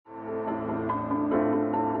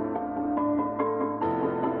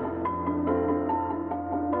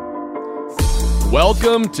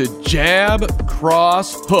Welcome to Jab,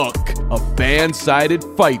 Cross, Hook, a fan-sided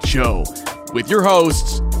fight show with your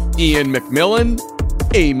hosts, Ian McMillan,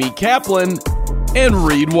 Amy Kaplan, and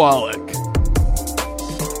Reed Wallach.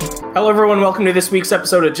 Hello, everyone. Welcome to this week's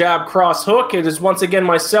episode of Jab, Cross, Hook. It is once again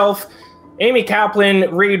myself, Amy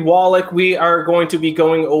Kaplan, Reed Wallach. We are going to be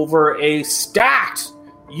going over a stacked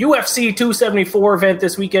UFC 274 event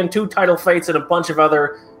this weekend, 2 title fights and a bunch of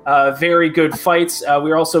other very good fights.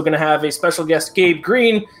 We're also going to have a special guest, Gabe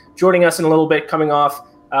Green, joining us in a little bit, coming off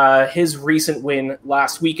his recent win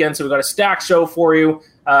last weekend. So we've got a stacked show for you.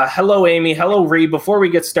 Hello, Amy. Hello, Reed. Before we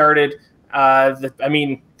get started,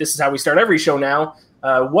 this is how we start every show now.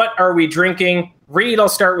 What are we drinking? Reed, I'll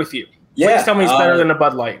start with you. Please tell me it's better than a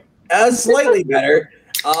Bud Light. Slightly better.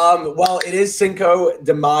 Well, it is Cinco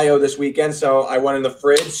de Mayo this weekend, so I went in the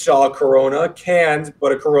fridge, saw a Corona, canned,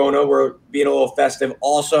 but a Corona. We're being a little festive.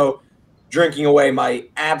 Also, drinking away my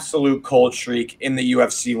absolute cold streak in the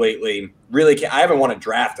UFC lately. Really, I haven't won a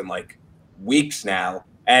draft in like weeks now,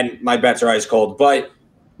 and my bets are ice cold. But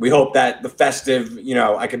we hope that the festive,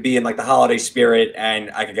 I could be in like the holiday spirit,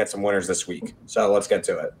 and I could get some winners this week. So let's get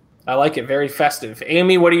to it. I like it. Very festive.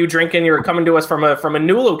 Amy, what are you drinking? You're coming to us from a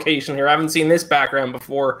new location here. I haven't seen this background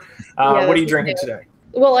before. What are you drinking today?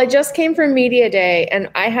 Well, I just came from Media Day, and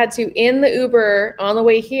I had to, in the Uber on the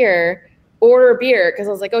way here, order a beer because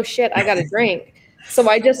I was like, oh, shit, I got a drink. So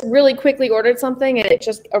I just really quickly ordered something, and it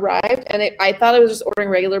just arrived. And I thought I was just ordering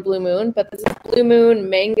regular Blue Moon, but this is Blue Moon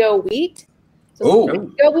Mango Wheat.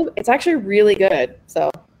 So it's actually really good.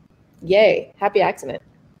 So yay. Happy accident.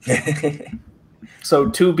 So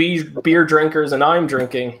 2 beer drinkers, and I'm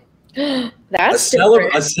drinking. That's a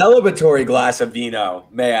celebratory glass of vino,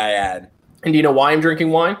 may I add. And do you know why I'm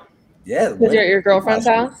drinking wine? Yeah. Because you're at your girlfriend's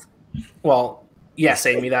house? Well, yes,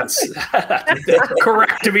 Amy, that's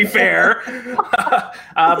correct, to be fair.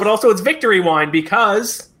 But also it's victory wine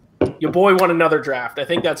because your boy won another draft. I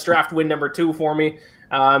think that's draft win number 2 for me.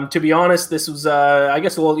 To be honest, this was,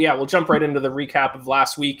 we'll jump right into the recap of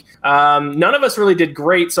last week. None of us really did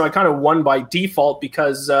great, so I kind of won by default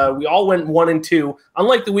because we all went 1 and 2.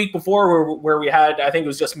 Unlike the week before where we had, I think it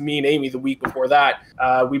was just me and Amy the week before that.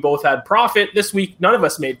 We both had profit. This week, none of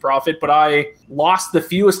us made profit, but I lost the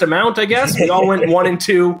fewest amount, I guess. We all went 1 and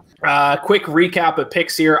 2. Quick recap of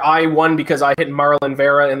picks here. I won because I hit Marlon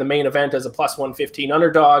Vera in the main event as a plus 115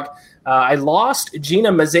 underdog. I lost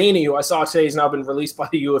Gina Mazzani, who I saw today has now been released by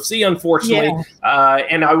the UFC, unfortunately. Yeah.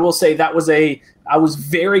 And I will say I was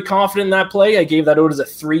very confident in that play. I gave that out as a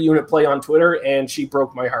 3-unit play on Twitter, and she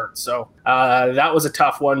broke my heart. So that was a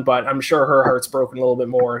tough one, but I'm sure her heart's broken a little bit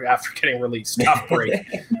more after getting released. Tough break.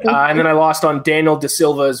 And then I lost on Daniel Da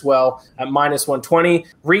Silva as well at minus 120.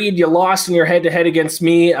 Reed, you lost in your head-to-head against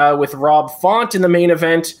me with Rob Font in the main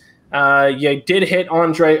event. You did hit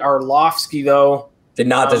Andrei Arlovsky, though. Did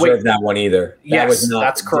not deserve that one either.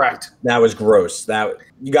 That's correct. That was gross. That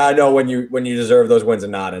you gotta know when you deserve those wins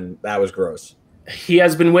and not, and that was gross. He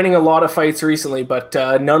has been winning a lot of fights recently, but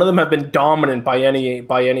none of them have been dominant by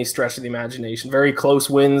any stretch of the imagination. Very close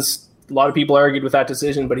wins. A lot of people argued with that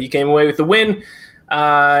decision, but he came away with the win.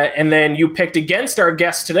 And then you picked against our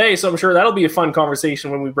guest today, so I'm sure that'll be a fun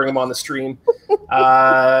conversation when we bring him on the stream.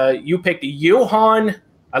 You picked Johan.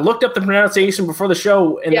 I looked up the pronunciation before the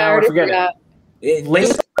show, and now I forget it.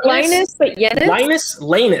 Linus, but Yenis?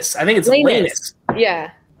 Lanus. I think it's Lanus. Yeah.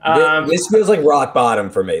 This feels like rock bottom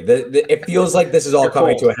for me. It feels like this is all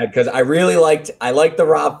coming to a head because I really liked the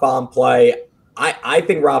Rob Font play. I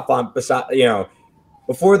think Rob Font,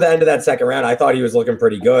 before the end of that second round, I thought he was looking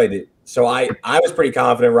pretty good. So I was pretty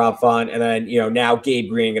confident in Rob Font. And then, now Gabe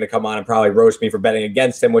Green going to come on and probably roast me for betting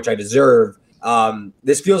against him, which I deserve.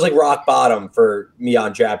 This feels like rock bottom for me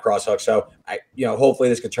on Jab Cross Hook. So hopefully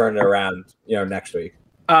this could turn it around, next week.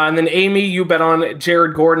 And then Amy, you bet on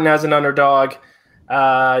Jared Gordon as an underdog,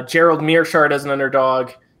 Gerald Mearshart as an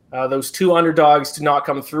underdog. Those 2 underdogs did not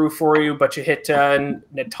come through for you, but you hit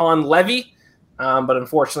Natan Levy. But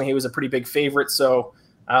unfortunately he was a pretty big favorite. So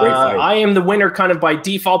I am the winner kind of by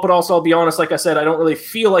default, but also I'll be honest, like I said, I don't really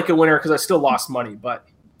feel like a winner because I still lost money, but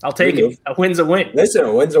I'll take it. A win's a win. Listen,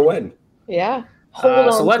 a win's a win. Yeah. Hold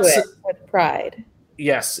on to it with pride.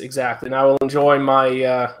 Yes, exactly. Now I will enjoy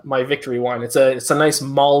my my victory wine. It's a nice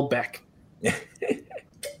Malbec.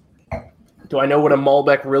 Do I know what a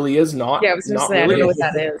Malbec really is? Not. Yeah, I was going to say, really. I don't know what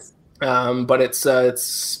that is. But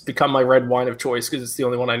it's become my red wine of choice because it's the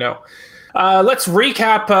only one I know. Let's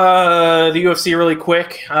recap the UFC really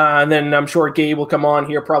quick, and then I'm sure Gabe will come on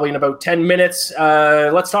here probably in about 10 minutes.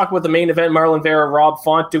 Let's talk about the main event, Marlon Vera, Rob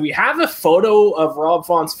Font. Do we have a photo of Rob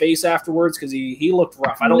Font's face afterwards? Because he looked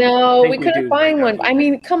rough. I don't know. We couldn't find one. I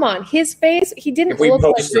mean, come on. His face, he didn't look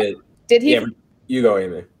like it. Did he? You go,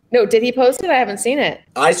 Amy. No, did he post it? I haven't seen it.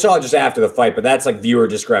 I saw it just after the fight, but that's like viewer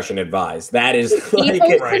discretion advised. That is He like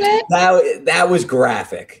posted it? that was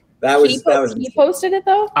graphic. He posted it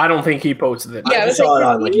though? I don't think he posted it. I just saw it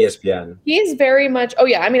on like ESPN. He's very much. Oh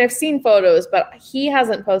yeah, I mean I've seen photos, but he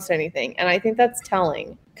hasn't posted anything, and I think that's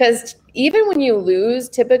telling. Because even when you lose,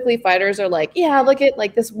 typically fighters are like, "Yeah, look at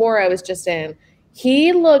like this war I was just in."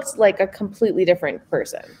 He looked like a completely different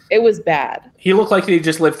person. It was bad. He looked like he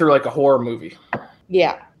just lived through like a horror movie.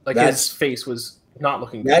 Yeah. Like his face was not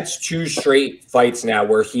looking good. That's 2 straight fights now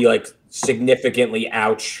where he like significantly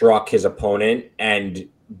outstruck his opponent and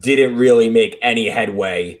didn't really make any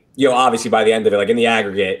headway. You know, obviously by the end of it, like in the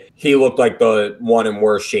aggregate, he looked like the one in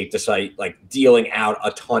worse shape despite like dealing out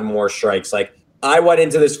a ton more strikes. Like I went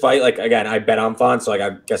into this fight, like again, I bet on Font, so like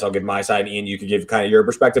I guess I'll give my side. Ian, you could give kind of your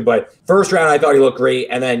perspective. But first round, I thought he looked great,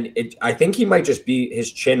 and then I think he might just be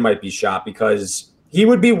his chin might be shot because he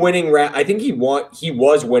would be winning. I think he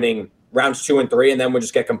was winning rounds 2 and 3, and then would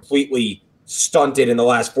just get completely stunted in the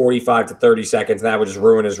last 45 to 30 seconds, and that would just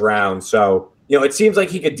ruin his round. So you know, it seems like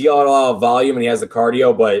he could deal out a lot of volume, and he has the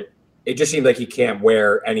cardio, but it just seems like he can't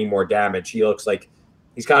wear any more damage. He looks like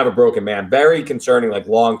he's kind of a broken man. Very concerning, like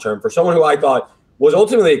long term for someone who I thought was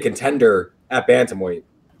ultimately a contender at bantamweight.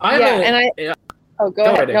 Go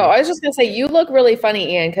ahead. No, I was just gonna say you look really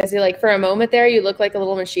funny, Ian, because you like for a moment there you look like a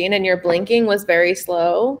little machine, and your blinking was very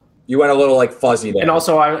slow. You went a little like fuzzy there, and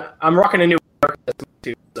also I'm rocking a new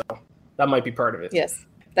too, so that might be part of it. Yes,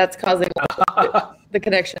 that's causing the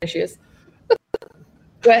connection issues.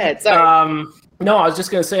 Go ahead. Sorry. No, I was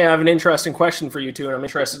just gonna say I have an interesting question for you two, and I'm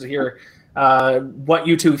interested to hear what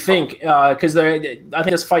you two think because I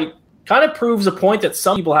think this fight kind of proves a point that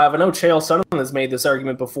some people have. I know Chael Sonnen has made this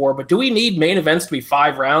argument before, but do we need main events to be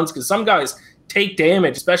 5 rounds? Because some guys take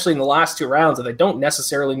damage, especially in the last 2 rounds, that they don't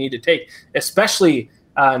necessarily need to take, especially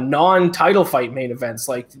non-title fight main events.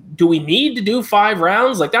 Like, do we need to do 5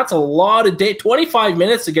 rounds? Like, that's a lot of 25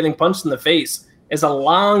 minutes of getting punched in the face is a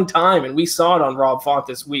long time, and we saw it on Rob Font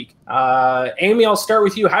this week. Amy, I'll start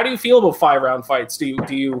with you. How do you feel about 5-round fights? Do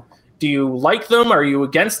you like them? Are you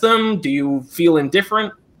against them? Do you feel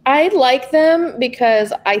indifferent? I like them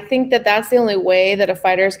because I think that that's the only way that a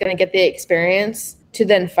fighter is going to get the experience to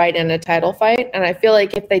then fight in a title fight. And I feel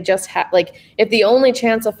like if they just if the only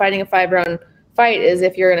chance of fighting a 5-round fight is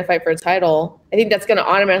if you're going to fight for a title, I think that's going to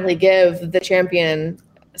automatically give the champion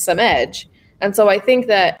some edge. And so I think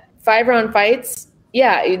that 5-round fights,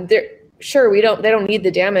 yeah, they don't need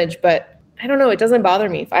the damage, but I don't know. It doesn't bother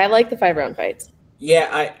me. I like the 5-round fights.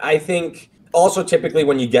 Yeah, I think also typically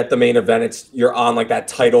when you get the main event, you're on like that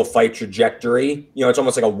title fight trajectory. You know, it's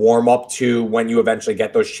almost like a warm up to when you eventually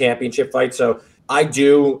get those championship fights. So I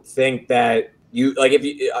do think that you like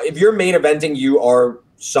if you're main eventing, you are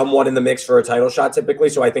somewhat in the mix for a title shot typically.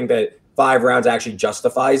 So I think that 5 rounds actually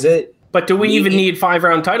justifies it. But do we even need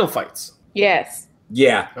 5-round title fights? Yes.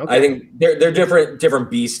 Yeah, okay. I think they're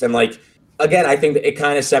different beasts, and like again, I think that it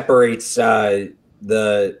kind of separates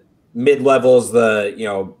the mid-levels,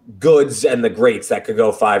 the goods and the greats that could go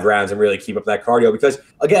 5 rounds and really keep up that cardio. Because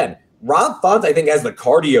again, Rob Font I think has the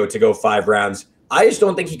cardio to go 5 rounds. I just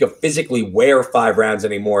don't think he could physically wear 5 rounds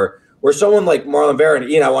anymore. Where someone like Marlon Vera, and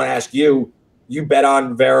Ian, I want to ask you. You bet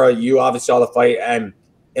on Vera. You obviously saw the fight, and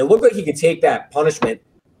it looked like he could take that punishment.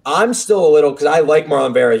 I'm still a little because I like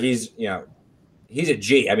Marlon Vera. He's a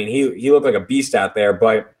G. I mean, he looked like a beast out there,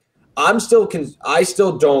 but I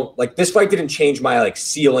still don't like this fight didn't change my like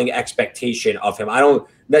ceiling expectation of him. I don't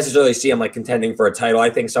necessarily see him like contending for a title. I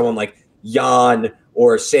think someone like Jan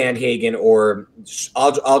or Sandhagen or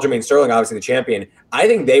Aljamain Sterling, obviously the champion, I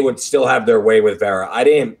think they would still have their way with Vera. I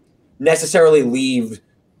didn't necessarily leave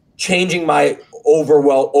changing my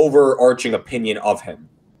overarching opinion of him.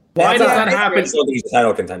 Why does that happen? He's a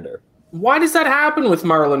title contender. Why does that happen with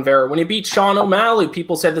Marlon Vera? When he beat Sean O'Malley,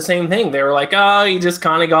 people said the same thing. They were like, he just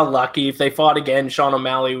kind of got lucky. If they fought again, Sean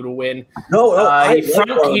O'Malley would win.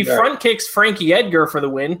 He front kicks Frankie Edgar for the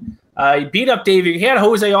win. He beat up David. He had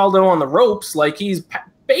Jose Aldo on the ropes. Like, he's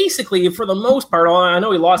basically, for the most part, I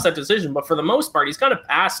know he lost that decision, but for the most part, he's kind of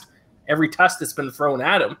passed every test that's been thrown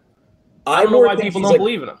at him. I don't know why people don't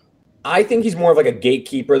believe in him. I think he's more of like a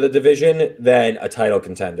gatekeeper of the division than a title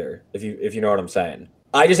contender, if you know what I'm saying.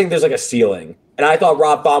 I just think there's like a ceiling. And I thought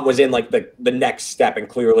Rob Font was in like the next step, and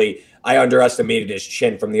clearly I underestimated his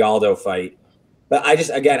chin from the Aldo fight. But I just,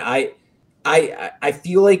 again, I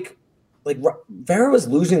feel like Vera was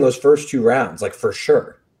losing those first 2 rounds, like for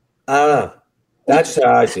sure. I don't know. That's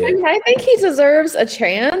how I see it. I think he deserves a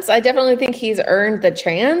chance. I definitely think he's earned the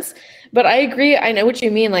chance. But I agree. I know what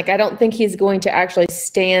you mean. Like, I don't think he's going to actually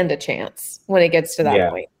stand a chance when it gets to that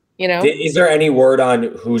point. You know? Is there any word on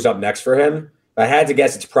who's up next for him? If I had to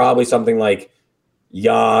guess, it's probably something like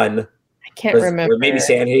Jan. I can't remember. Or maybe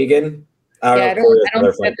Sanhagen. I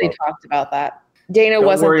don't think they talked about that. Dana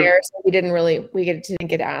wasn't there, so we didn't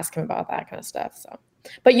get to ask him about that kind of stuff. So,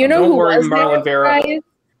 but you know who was Marlon Vera. there?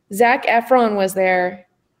 Zac Efron was there.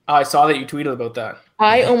 I saw that you tweeted about that.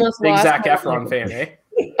 I almost big lost Zac Efron fan, eh?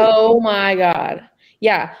 Oh my god.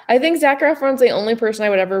 Yeah, I think Zac Efron's the only person I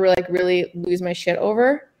would ever really lose my shit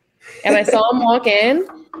over. And I saw him walk in,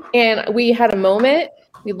 and we had a moment.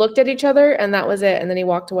 We looked at each other, and that was it. And then he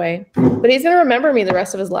walked away. But he's gonna remember me the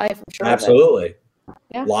rest of his life. I'm sure. Absolutely.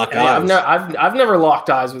 Yeah. Lock eyes. I've never locked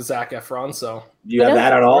eyes with Zac Efron, so you have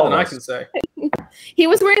that at all. Than I can say. He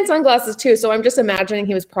was wearing sunglasses too, so I'm just imagining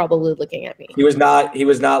he was probably looking at me. He was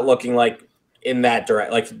not looking like in that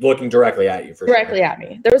direct, like looking directly at you. Directly at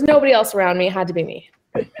me. There was nobody else around me. It had to be me.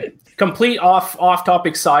 Complete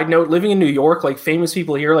off-topic side note, living in New York, like famous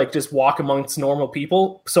people here like just walk amongst normal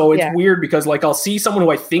people. So it's weird because like I'll see someone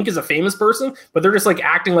who I think is a famous person, but they're just like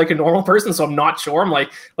acting like a normal person, so I'm not sure. I'm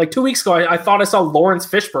like 2 weeks ago I thought I saw Lawrence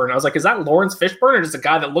Fishburne. I was like, is that Lawrence Fishburne or just a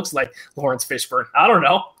guy that looks like Lawrence Fishburne? I don't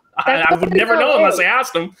know. I would never know unless I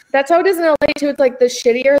asked him. That's how it is in LA too. It's like the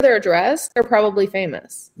shittier they're dressed, they're probably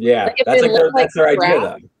famous. Yeah, like that's their idea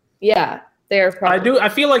though. Yeah. I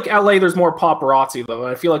feel like LA there's more paparazzi though.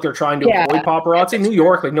 I feel like they're trying to avoid paparazzi. New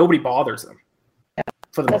York, like nobody bothers them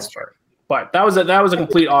for the most part. But that was a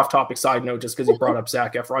complete off-topic side note just because you brought up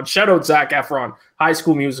Zac Efron. Shout out Zac Efron, High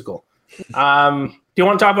School Musical. Do you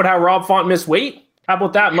want to talk about how Rob Font missed weight? How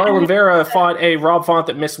about that? Marlon Vera fought a Rob Font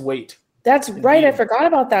that missed weight. That's right. I forgot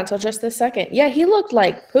about that until just this second. Yeah, he looked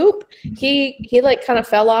like poop. He like kind of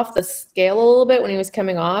fell off the scale a little bit when he was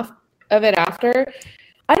coming off of it after.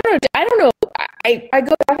 I don't know. I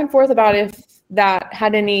go back and forth about if that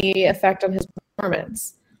had any effect on his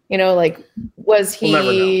performance. You know, like was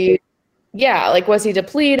he was he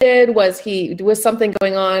depleted? Was something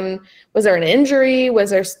going on? Was there an injury?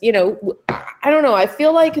 Was there, I don't know. I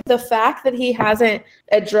feel like the fact that he hasn't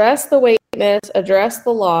addressed the weight miss, addressed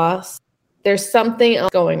the loss, there's something else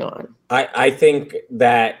going on. I think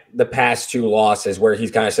that the past two losses where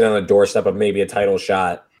he's kind of sitting on the doorstep of maybe a title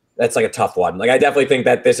shot, that's like a tough one. Like I definitely think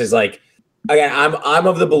that this is like, again, I'm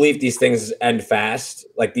of the belief these things end fast.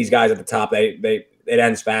 Like these guys at the top, it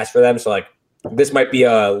ends fast for them. So like this might be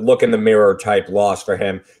a look in the mirror type loss for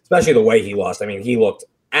him, especially the way he lost. I mean, he looked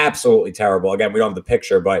absolutely terrible. Again, we don't have the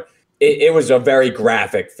picture, but it was a very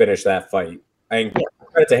graphic finish, that fight. I mean,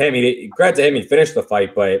 credit to him. He finished the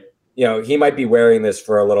fight, but he might be wearing this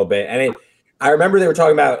for a little bit. And I remember they were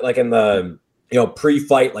talking about like in the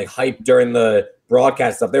pre-fight like hype during the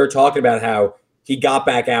broadcast stuff. They were talking about how he got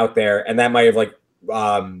back out there, and that might have like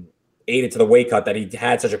aided to the weight cut that he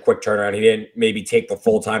had such a quick turnaround. He didn't maybe take the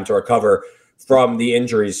full time to recover from the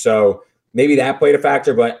injuries, so maybe that played a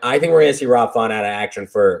factor. But I think we're going to see Rob Font out of action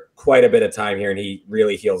for quite a bit of time here, and he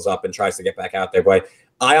really heals up and tries to get back out there. But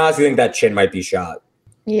I honestly think that chin might be shot.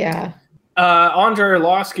 Yeah. Andrei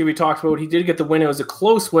Arlovski, we talked about. He did get the win. It was a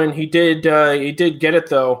close win. He did get it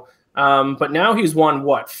though. But now he's won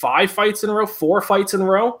 4 fights in a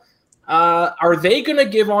row. Are they going to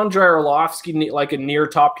give Andrei Arlovski like a near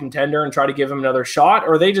top contender and try to give him another shot?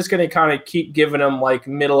 Or are they just going to kind of keep giving him like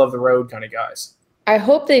middle of the road kind of guys? I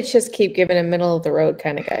hope they just keep giving him middle of the road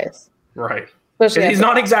kind of guys. Right. He's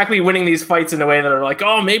not exactly winning these fights in a way that are like,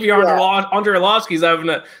 oh, maybe Andrei Arlovski's having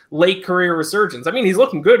a late career resurgence. I mean, he's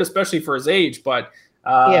looking good, especially for his age, but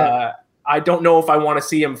I don't know if I want to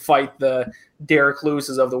see him fight the Derek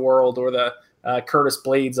Lewis's of the world or the Curtis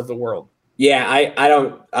Blades of the world. Yeah,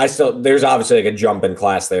 I still there's obviously like a jump in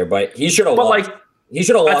class there, but he should have lost. Like he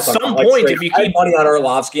should have lost at some point. If you keep money on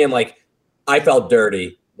Arlovski, and like I felt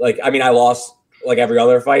dirty. Like I mean, I lost like every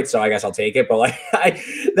other fight, so I guess I'll take it. But like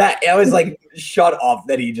I was like, shut up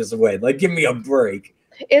that he just win. Like, give me a break.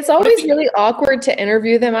 It's always really awkward to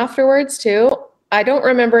interview them afterwards too. I don't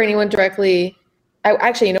remember anyone directly.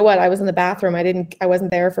 Actually, you know what? I was in the bathroom. I wasn't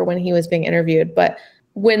there for when he was being interviewed. But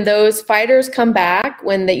when those fighters come back,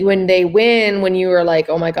 when they win, when you were like,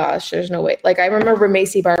 oh my gosh, there's no way. Like I remember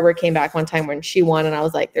Macy Barber came back one time when she won, and I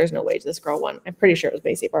was like, there's no way this girl won. I'm pretty sure it was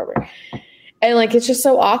Macy Barber. And like it's just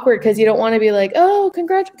so awkward because you don't want to be like, oh,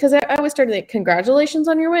 because I always started like, congratulations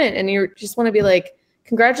on your win, and you just want to be like,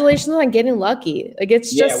 congratulations on getting lucky. Like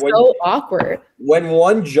it's just so awkward. When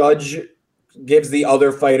one judge gives the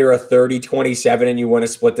other fighter a 30-27 and you want to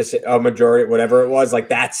split a majority, whatever it was, like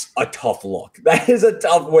that's a tough look. That is a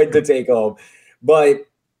tough win to take home. But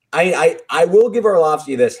I will give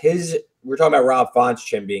Arlovski this. We're talking about Rob Font's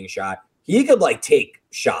chin being shot. He could like take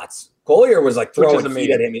shots. Collier was like throwing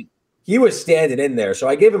heat at him. He was standing in there. So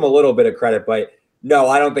I give him a little bit of credit, but no,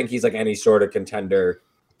 I don't think he's like any sort of contender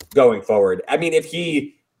going forward. I mean, if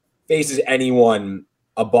he faces anyone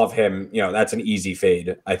above him, that's an easy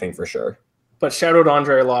fade, I think, for sure. But shout out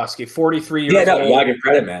Andre Arlovski, 43 years old. Yeah, give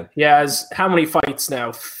credit, man. He has how many fights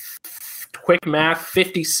now? Quick math,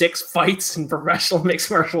 56 fights in professional mixed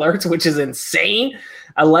martial arts, which is insane.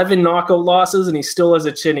 11 knockout losses, and he still has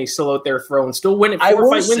a chin. He's still out there throwing, still winning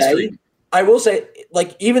 4-fight win streak. I will say,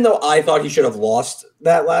 like, even though I thought he should have lost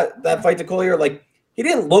that fight to Collier, like, he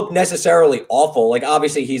didn't look necessarily awful. Like,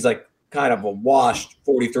 obviously, he's like kind of a washed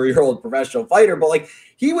 43-year-old professional fighter, but like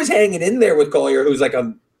he was hanging in there with Collier, who's like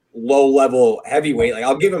a low-level heavyweight. Like,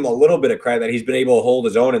 I'll give him a little bit of credit that he's been able to hold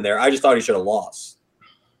his own in there. I just thought he should have lost.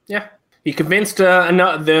 Yeah. He convinced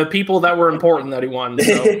the people that were important that he won.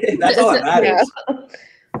 So. That's all that matters.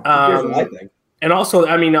 I think. And also,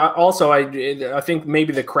 I mean, I think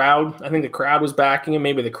maybe the crowd. I think the crowd was backing him.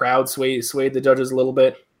 Maybe the crowd swayed the judges a little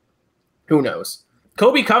bit. Who knows?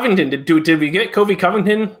 Colby Covington. Did we get Colby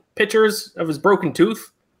Covington pictures of his broken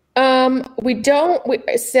tooth? We don't.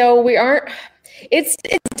 We aren't. It's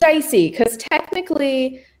dicey because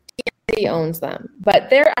technically TMZ owns them,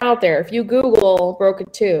 but they're out there. If you Google broken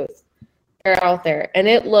tooth, they're out there, and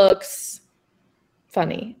it looks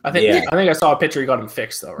funny. I think I saw a picture. He got him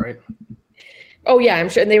fixed, though, right? Oh yeah, I'm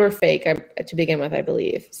sure, and they were fake to begin with, I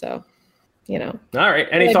believe. So, All right.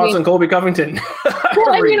 Any thoughts on Colby Covington? Well,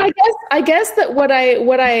 I mean, I guess that what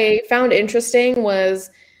I found interesting was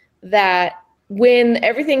that when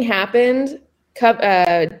everything happened,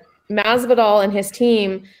 Masvidal and his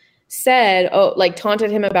team said, taunted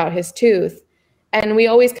him about his tooth. And we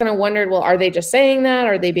always kind of wondered, well, are they just saying that?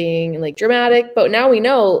 Are they being like dramatic? But now we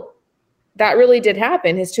know that really did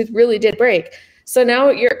happen. His tooth really did break. So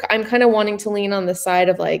now I'm kind of wanting to lean on the side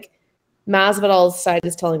of like Masvidal's side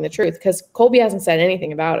is telling the truth because Colby hasn't said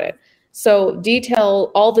anything about it. So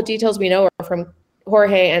all the details we know are from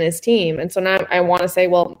Jorge and his team. And so now I want to say,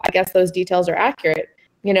 well, I guess those details are accurate,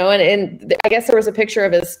 and I guess there was a picture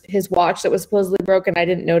of his watch that was supposedly broken. I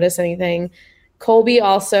didn't notice anything. Colby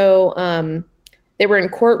also, they were in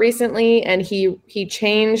court recently, and he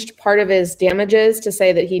changed part of his damages to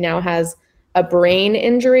say that he now has a brain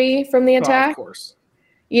injury from the attack. Of course.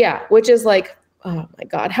 Yeah, which is like, oh my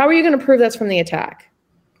God, how are you going to prove that's from the attack?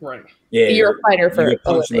 Right. Yeah, you're a fighter for you get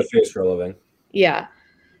punched in the face for a living. Yeah.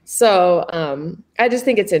 So I just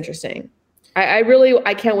think it's interesting.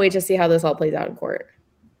 I can't wait to see how this all plays out in court.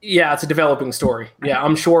 Yeah, it's a developing story. Yeah,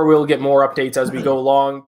 I'm sure we'll get more updates as we go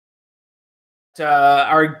along.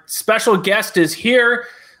 Our special guest is here.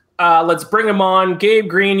 Let's bring him on. Gabe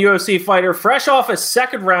Green, UFC fighter, fresh off a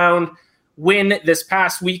second round win this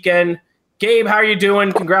past weekend. Gabe, how are you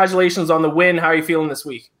doing? Congratulations on the win. How are you feeling this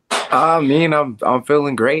week? I'm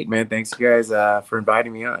feeling great, man. Thanks you guys for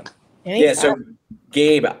inviting me on. Yeah, so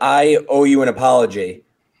Gabe, I owe you an apology.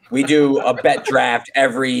 We do a bet draft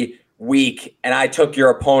every week, and I took your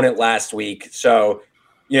opponent last week. So,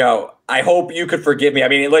 I hope you could forgive me. I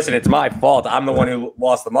mean, listen, it's my fault. I'm the one who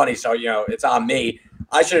lost the money, so, it's on me.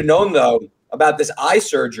 I should have known, though, about this eye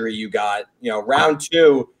surgery you got. Round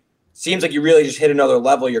 2 seems like you really just hit another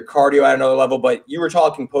level. Your cardio at another level, but you were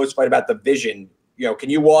talking post-fight about the vision. Can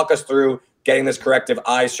you walk us through getting this corrective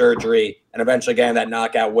eye surgery and eventually getting that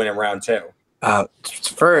knockout win in round 2?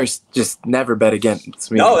 First, just never bet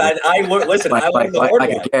against me. No, I learned the hard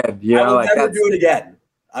way. Again, I will never do it again.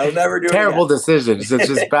 I'll never do it again. Terrible decisions. It's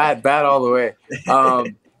just bad all the way.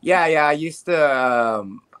 I used to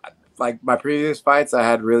like my previous fights. I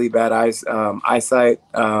had really bad eyesight.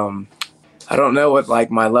 I don't know what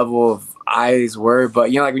like my level of eyes were, but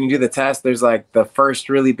like when you do the test, there's like the first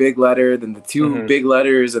really big letter, then the 2 big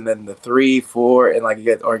letters, and then the 3, 4, and like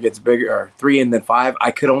it gets bigger, or 3 and then 5.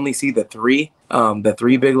 I could only see the 3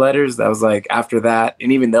 big letters. That was like after that,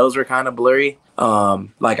 and even those were kind of blurry.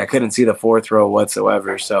 Like I couldn't see the 4th row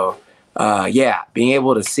whatsoever. So being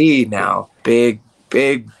able to see now, big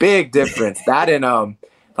difference. That and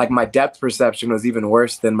like my depth perception was even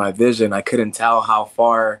worse than my vision. I couldn't tell how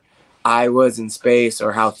far I was in space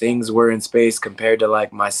or how things were in space compared to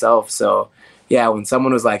like myself. So yeah, when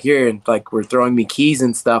someone was like here and like were throwing me keys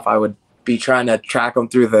and stuff, I would be trying to track them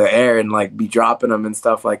through the air and like be dropping them and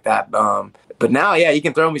stuff like that. But now, you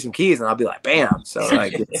can throw me some keys and I'll be like, bam. So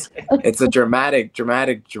like it's a dramatic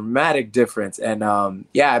difference. And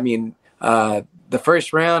the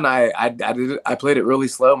first round, I played it really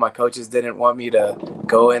slow. My coaches didn't want me to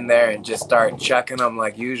go in there and just start chucking them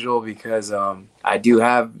like usual because I do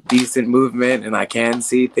have decent movement and I can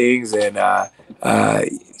see things. And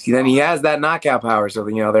then he has that knockout power. So,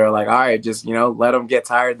 they're like, all right, just, let him get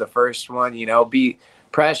tired the first one,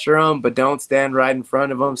 pressure him, but don't stand right in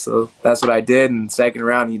front of him. So that's what I did. And second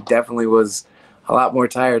round, he definitely was a lot more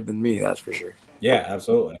tired than me. That's for sure. Yeah,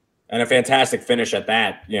 absolutely. And a fantastic finish at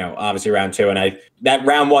that, obviously round 2. And that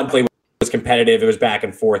round 1 play was competitive. It was back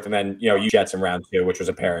and forth. And then, you jets in round 2, which was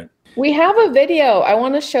apparent. We have a video. I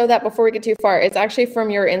want to show that before we get too far. It's actually from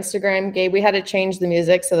your Instagram, Gabe. We had to change the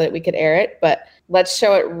music so that we could air it, but let's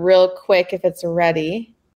show it real quick if it's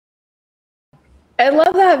ready. I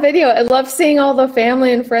love that video. I love seeing all the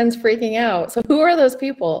family and friends freaking out. So who are those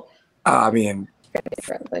people? I mean,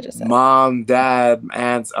 friends, I just said. Mom, dad,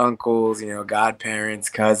 aunts, uncles, godparents,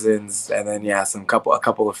 cousins, and then a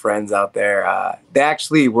couple of friends out there. They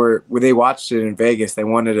actually they watched it in Vegas. They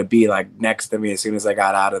wanted to be like next to me as soon as I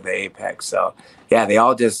got out of the Apex. So yeah, they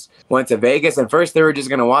all just went to Vegas. And first they were just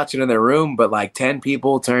gonna watch it in their room, but like 10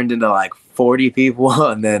 people turned into like 40 people,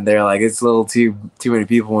 and then they're like, it's a little too many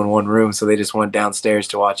people in one room, so they just went downstairs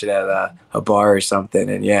to watch it at a bar or something.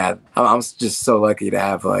 And yeah, I'm just so lucky to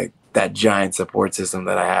have like that giant support system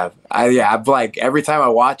that I have. I've like every time I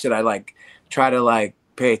watch it, I like try to like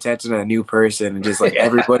pay attention to a new person and just like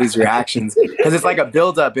everybody's reactions, because it's like a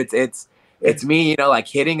build up. It's me, like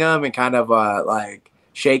hitting him and kind of like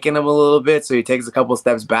shaking him a little bit, so he takes a couple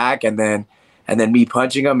steps back, and then me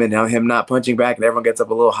punching him, and now him not punching back, and everyone gets up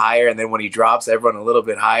a little higher, and then when he drops, everyone a little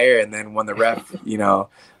bit higher, and then when the ref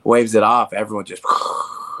waves it off, everyone just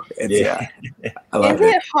I love it.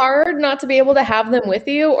 Is it hard not to be able to have them with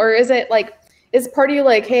you, or is it like, is part of you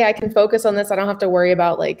like, hey, I can focus on this, I don't have to worry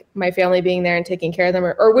about like my family being there and taking care of them,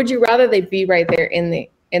 or would you rather they be right there in the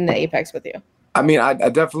Apex with you? I mean, I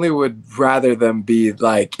definitely would rather them be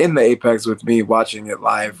like in the Apex with me, watching it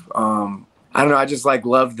live. I don't know, I just like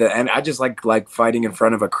love and I just like fighting in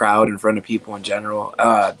front of a crowd, in front of people in general.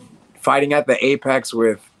 Fighting at the Apex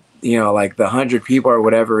with like the 100 people or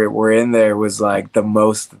whatever were in there was like the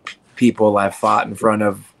most people I've fought in front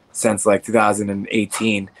of since like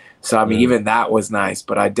 2018. So I mean, even that was nice,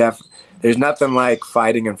 but there's nothing like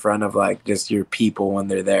fighting in front of like just your people when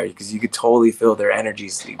they're there, because you could totally feel their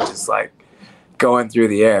energies just like going through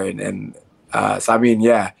the air. And so I mean,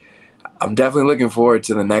 yeah, I'm definitely looking forward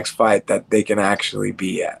to the next fight that they can actually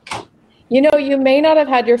be at. You may not have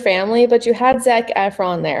had your family, but you had Zac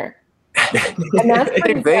Efron there. And that's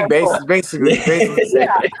basically.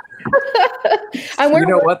 Yeah. I'm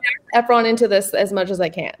working with Zac Efron into this as much as I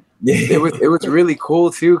can. It was really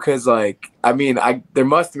cool too, because like, I mean, there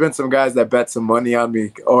must have been some guys that bet some money on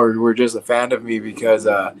me or were just a fan of me, because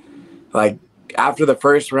like after the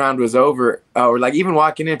first round was over, or like even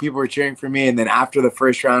walking in, people were cheering for me, and then after the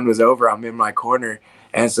first round was over, I'm in my corner,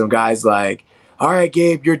 and some guys like, all right,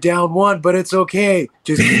 Gabe, you're down 1, but it's okay.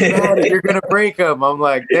 Just keep at it. You're going to break them. I'm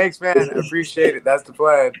like, thanks, man. I appreciate it. That's the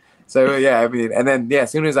plan. So, yeah, I mean, and then, yeah,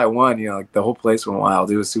 as soon as I won, like the whole place went wild.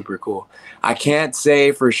 It was super cool. I can't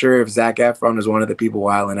say for sure if Zac Efron was one of the people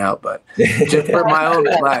wilding out, but just for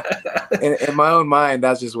in my own mind,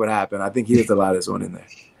 that's just what happened. I think he was the loudest one in there.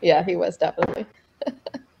 Yeah, he was definitely.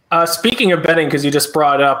 Speaking of betting, because you just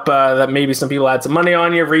brought up that maybe some people had some money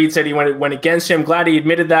on you, Reed said he went against you. I'm glad he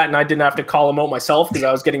admitted that, and I didn't have to call him out myself because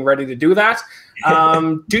I was getting ready to do that.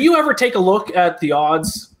 Do you ever take a look at the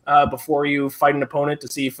odds before you fight an opponent to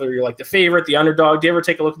see if you're like the favorite, the underdog? Do you ever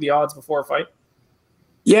take a look at the odds before a fight?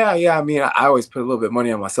 Yeah. I mean, I always put a little bit of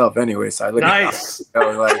money on myself anyway, so I look nice.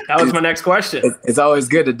 At like, that was my next question. It's always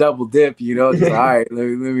good to double dip, just, all right, let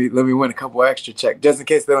me win a couple extra checks just in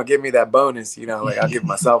case they don't give me that bonus. Like I'll give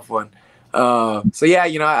myself one. So yeah,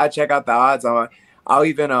 I check out the odds. I'll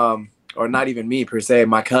even or not even me per se,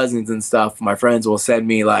 my cousins and stuff, my friends will send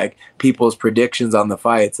me like people's predictions on the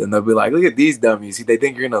fights, and they'll be like, look at these dummies, they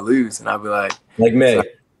think you're gonna lose, and I'll be like me,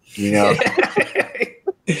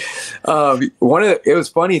 it was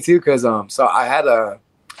funny too, because so I had a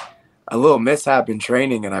little mishap in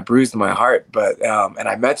training and I bruised my heart, but and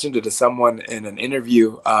I mentioned it to someone in an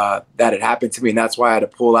interview that had happened to me, and that's why I had to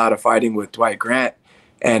pull out of fighting with Dwight Grant,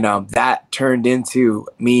 and that turned into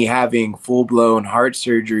me having full-blown heart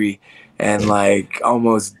surgery and like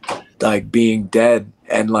almost like being dead,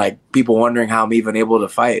 and like people wondering how I'm even able to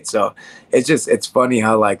fight. So it's funny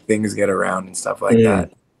how like things get around and stuff like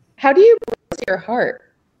that. How do you bruise your heart?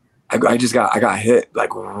 I got hit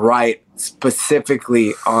like right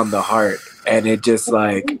specifically on the heart, and it just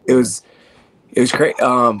like it was crazy.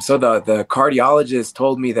 So the cardiologist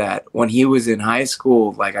told me that when he was in high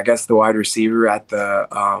school, like I guess the wide receiver at the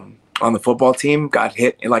on the football team got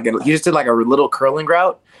hit, like he just did like a little curling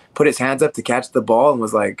route, put his hands up to catch the ball, and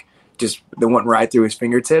was like just they went right through his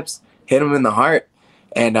fingertips, hit him in the heart,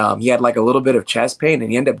 and he had like a little bit of chest pain,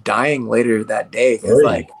 and he ended up dying later that day. Cause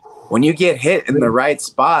like when you get hit in the right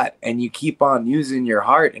spot and you keep on using your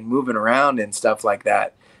heart and moving around and stuff like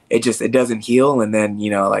that, it doesn't heal, and then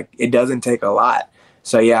like it doesn't take a lot.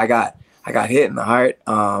 So yeah, I got hit in the heart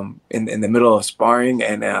in the middle of sparring,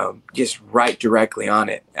 and just right directly on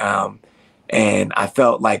it. And I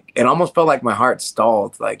felt like it almost felt like my heart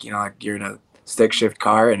stalled, like, you know, like you're in a stick shift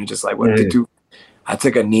car and it just like went to. I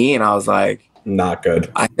took a knee and I was like, not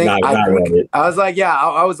good. I was like, yeah,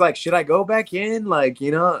 I was like, should I go back in? Like,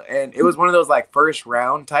 you know, and it was one of those like first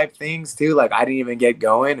round type things too. Like I didn't even get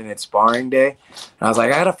going and it's sparring day. And I was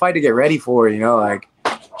like, I had a fight to get ready for, you know, like,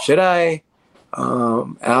 should I?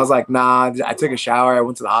 And I was like, nah. I took a shower. I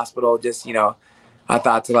went to the hospital. Just, you know, I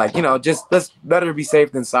thought to like, you know, just let's better be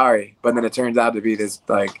safe than sorry. But then it turns out to be this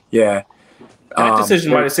like, yeah. That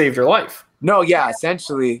decision might have saved your life. No, yeah,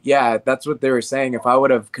 essentially, yeah, that's what they were saying. If I would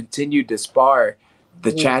have continued to spar,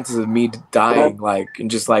 the chances of me dying, like, and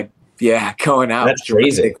just like, yeah, going out. That's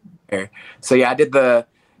crazy. So yeah, I did the,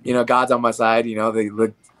 you know, God's on my side. You know, they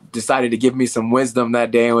decided to give me some wisdom that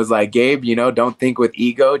day and was like, Gabe, you know, don't think with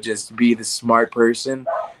ego, just be the smart person.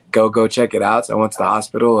 Go check it out. So I went to the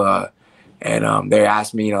hospital, and they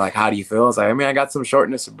asked me, you know, like, how do you feel? I was like, I mean, I got some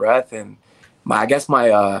shortness of breath, and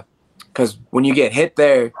because when you get hit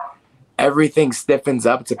there, everything stiffens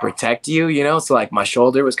up to protect you, you know? So like my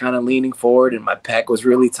shoulder was kind of leaning forward and my pec was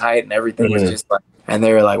really tight and everything was just like, and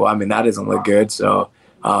they were like, well, I mean, that doesn't look good. So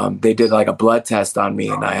they did like a blood test on me,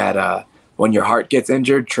 and I had when your heart gets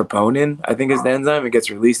injured, troponin, I think is the enzyme, it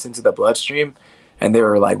gets released into the bloodstream, and they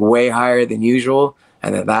were like way higher than usual.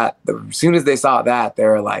 And then as soon as they saw that, they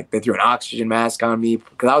were like, they threw an oxygen mask on me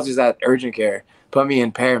because I was just at urgent care. Put me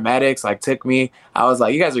in paramedics, like took me. I was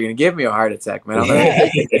like, you guys are gonna give me a heart attack, man. I'm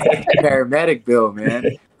like, paramedic bill,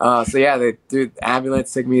 man. So yeah, they threw the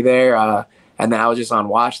ambulance, took me there, and then I was just on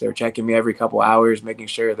watch. They were checking me every couple hours, making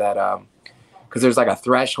sure that because there's like a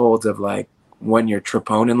threshold of like when your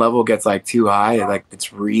troponin level gets like too high, like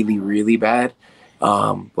it's really, really bad.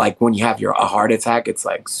 Like when you have a heart attack, it's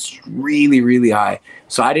like really, really high.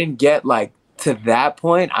 So I didn't get like to that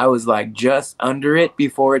point. I was like just under it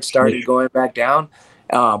before it started going back down.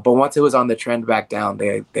 But once it was on the trend back down,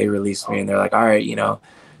 they released me, and they're like, all right, you know,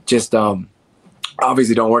 just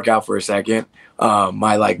obviously don't work out for a second.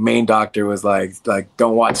 My like main doctor was like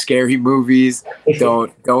don't watch scary movies,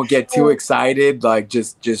 don't get too excited, like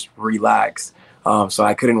just relax. So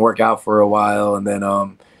I couldn't work out for a while, and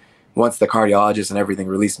then once the cardiologist and everything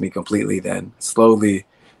released me completely, then slowly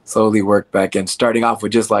worked back in, starting off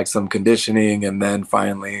with just like some conditioning, and then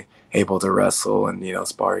finally able to wrestle and, you know,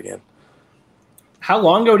 spar again. How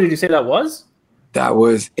long ago did you say that was? That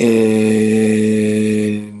was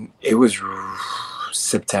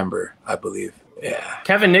September, I believe. Yeah.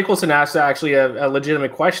 Kevin Nicholson asked actually a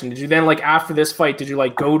legitimate question. Did you then, like, after this fight, did you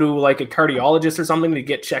like go to like a cardiologist or something to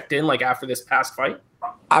get checked in, like after this past fight?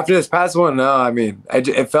 After this past one, no. I mean,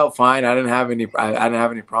 it felt fine. I didn't have any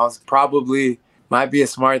problems. Probably might be a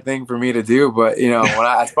smart thing for me to do, but you know,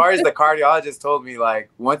 as far as the cardiologist told me, like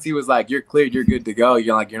once he was like, "You're cleared, you're good to go,"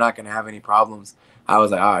 you're like, you're not gonna have any problems. I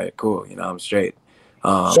was like, all right, cool. You know, I'm straight.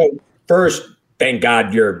 So first, thank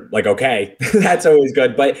God you're like, okay, that's always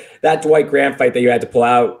good. But that Dwight Grant fight that you had to pull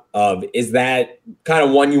out of, is that kind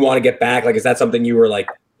of one you want to get back? Like, is that something you were like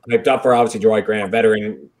hyped up for? Obviously, Dwight Grant,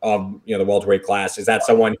 veteran of, you know, the welterweight class. Is that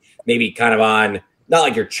someone maybe kind of on, not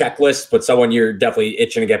like your checklist, but someone you're definitely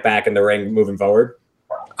itching to get back in the ring moving forward?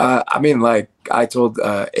 I mean, like I told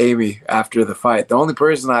Amy after the fight, the only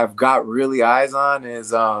person I've got really eyes on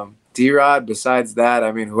is D-Rod. Besides that,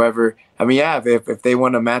 I mean, whoever. I mean, yeah, if they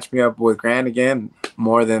want to match me up with Grant again,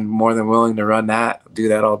 more than willing to run that, do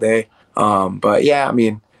that all day. But yeah, I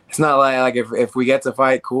mean, it's not like if we get to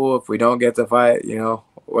fight, cool. If we don't get to fight, you know,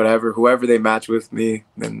 whatever. Whoever they match with me,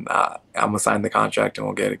 then I'm gonna sign the contract and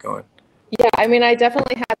we'll get it going. Yeah, I mean, I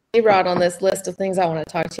definitely have D-Rod on this list of things I want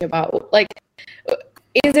to talk to you about. Like,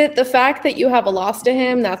 is it the fact that you have a loss to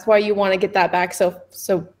him, that's why you want to get that back so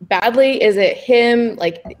badly? Is it him,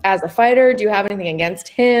 like, as a fighter? Do you have anything against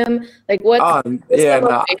him? Like, what's the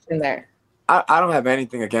motivation there? I don't have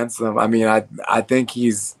anything against him. I mean, I think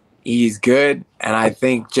he's good, and I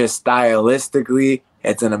think just stylistically,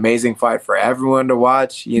 it's an amazing fight for everyone to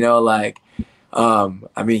watch. You know, like,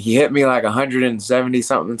 I mean, he hit me like 170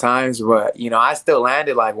 something times, but you know, I still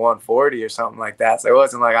landed like 140 or something like that. So it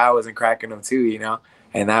wasn't like I wasn't cracking him too, you know.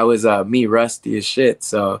 And that was me rusty as shit.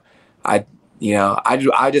 So I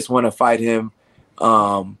just want to fight him.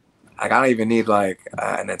 Like I don't even need like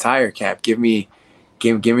an entire camp. Give me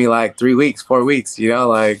like 3 weeks, 4 weeks, you know,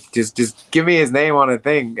 like just give me his name on a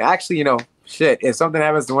thing. Actually, you know, shit, if something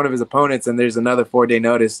happens to one of his opponents and there's another 4-day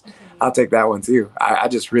notice, I'll take that one too. I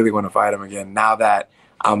just really want to fight him again now that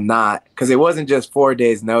I'm not, because it wasn't just 4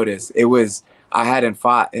 days notice. It was, I hadn't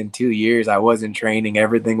fought in 2 years. I wasn't training.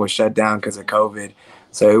 Everything was shut down because of COVID.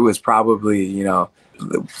 So it was probably, you know,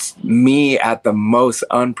 me at the most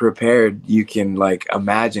unprepared you can like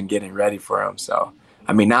imagine getting ready for him. So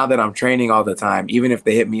I mean, now that I'm training all the time, even if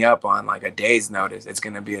they hit me up on like a day's notice, it's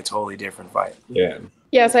going to be a totally different fight. Yeah.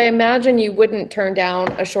 Yes, I imagine you wouldn't turn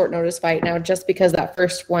down a short notice fight now just because that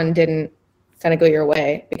first one didn't kind of go your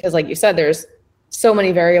way. Because like you said, there's so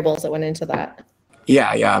many variables that went into that.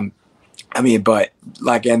 Yeah. I mean, but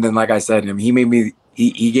like, and then like I said,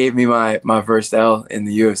 he gave me my first L in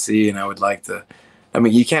the UFC, and I would like to. I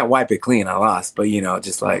mean, you can't wipe it clean. I lost, but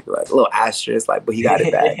just like a little asterisk, like, but he got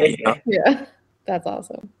it back. Yeah, that's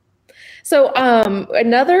awesome. So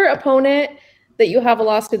another opponent that you have a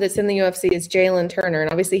loss to that's in the UFC is Jalen Turner, and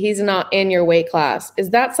obviously he's not in your weight class. Is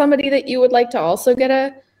that somebody that you would like to also get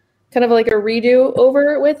a kind of like a redo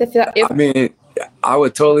over with? I mean, I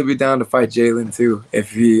would totally be down to fight Jalen too.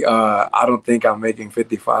 If he, I don't think I'm making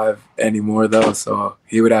 55 anymore though, so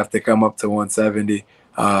he would have to come up to 170.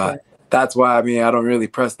 That's why, I mean, I don't really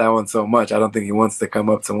press that one so much. I don't think he wants to come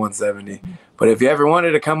up to 170. But if you ever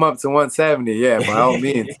wanted to come up to 170, yeah, by all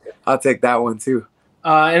means, I'll take that one too.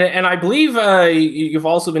 And I believe you've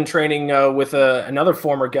also been training with another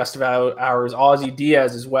former guest of ours, Ozzy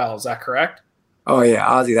Diaz, as well. Is that correct? Oh, yeah,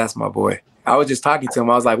 Ozzy, that's my boy. I was just talking to him.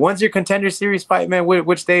 I was like, when's your Contender Series fight, man?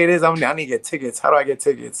 Which day it is? I need to get tickets. How do I get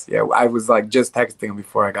tickets? Yeah, I was like just texting him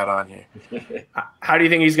before I got on here. How do you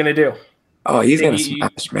think he's going to do? Oh, he's going to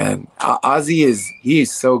smash, man. Ozzy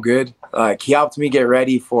he's so good. Like, he helped me get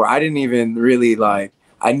ready for, I didn't even really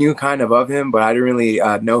I knew kind of him, but I didn't really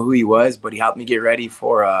know who he was, but he helped me get ready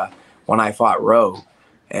for when I fought Roe.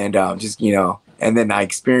 And and then I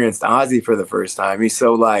experienced Ozzy for the first time. He's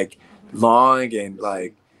so long and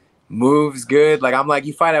moves good. I'm like,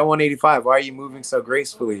 you fight at 185. Why are you moving so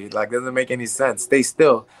gracefully? Doesn't make any sense. Stay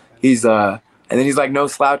still. And then he's no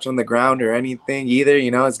slouch on the ground or anything either.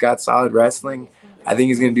 He's got solid wrestling. I think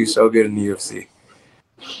he's going to do so good in the UFC.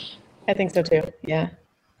 I think so too. Yeah.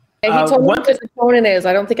 And he told me what his opponent is.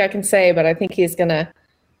 I don't think I can say, but I think he's gonna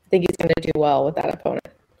do well with that opponent.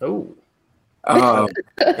 Oh. I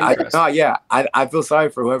feel sorry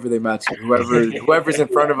for whoever they match, whoever's in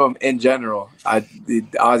front of them in general.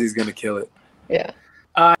 Ozzy's gonna kill it. Yeah.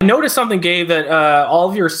 I noticed something, Gabe, that all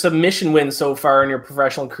of your submission wins so far in your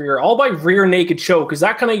professional career, all by rear naked choke. Is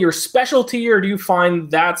that kind of your specialty, or do you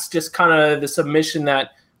find that's just kind of the submission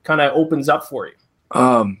that kind of opens up for you?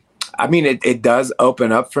 I mean, it does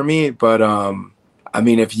open up for me, but I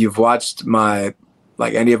mean, if you've watched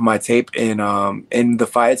any of my tape in the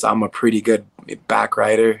fights, I'm a pretty good back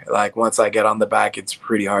rider. Once I get on the back, it's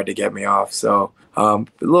pretty hard to get me off. So a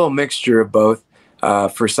little mixture of both.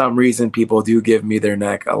 For some reason, people do give me their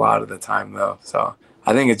neck a lot of the time, though. So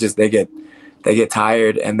I think it's just they get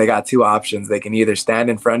tired, and they got two options. They can either stand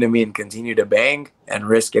in front of me and continue to bang and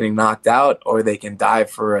risk getting knocked out, or they can dive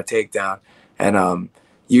for a takedown. And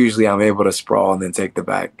usually I'm able to sprawl and then take the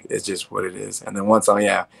back. It's just what it is. And then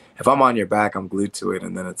if I'm on your back, I'm glued to it,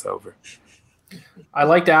 and then it's over. I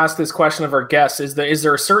like to ask this question of our guests. Is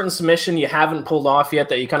there a certain submission you haven't pulled off yet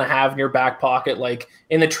that you kind of have in your back pocket? Like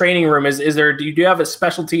in the training room, do you have a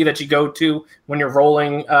specialty that you go to when you're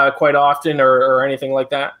rolling quite often or anything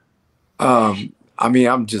like that? I mean,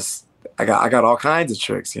 I got all kinds of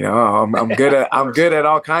tricks, I'm good at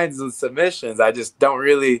all kinds of submissions. I just don't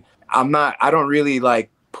really, I don't really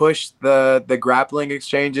push the grappling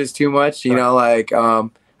exchanges too much,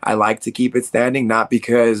 I like to keep it standing, not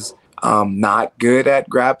because I'm not good at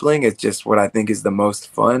grappling. It's just what I think is the most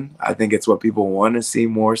fun. I think it's what people want to see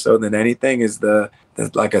more so than anything is the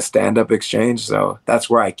a stand-up exchange. So that's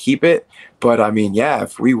where I keep it. But I mean, yeah,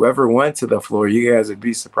 if we ever went to the floor, you guys would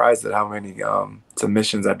be surprised at how many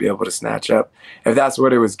submissions I'd be able to snatch up. If that's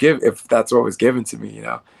what was given to me,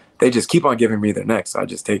 they just keep on giving me their neck, so I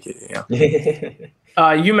just take it.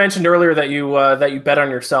 You mentioned earlier that you bet on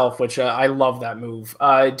yourself, which I love that move.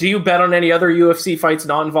 Do you bet on any other UFC fights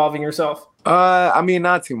not involving yourself? I mean,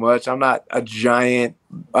 not too much. I'm not a giant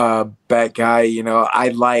bet guy.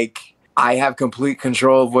 I have complete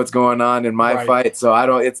control of what's going on in my fight, so I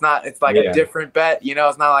don't. It's a different bet.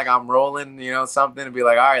 It's not like I'm rolling, something and be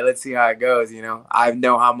like, all right, let's see how it goes. I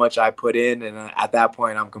know how much I put in, and at that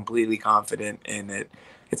point, I'm completely confident in it.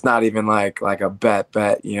 It's not even like a bet,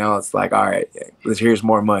 it's like, all right, here's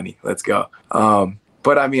more money. Let's go.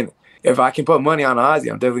 But I mean, if I can put money on Ozzy,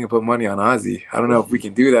 I'm definitely gonna put money on Ozzy. I don't know if we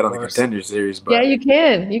can do that on the Contender Series, but yeah, you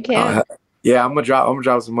can. Yeah, I'm gonna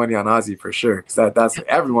drop some money on Ozzy for sure. Cause that's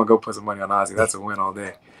everyone go put some money on Ozzy. That's a win all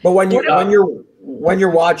day. But when you're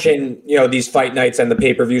watching, these fight nights and the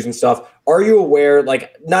pay-per-views and stuff, are you aware,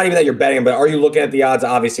 not even that you're betting, but are you looking at the odds?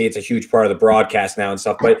 Obviously, it's a huge part of the broadcast now and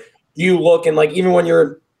stuff, but do you look and even when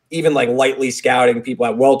you're even like lightly scouting people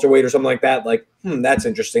at welterweight or something like that, like, that's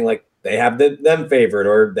interesting. Like they have them favored,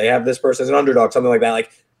 or they have this person as an underdog, something like that.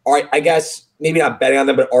 Like, all right, I guess maybe not betting on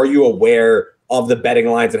them, but are you aware of the betting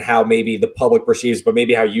lines and how maybe the public perceives, but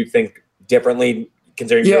maybe how you think differently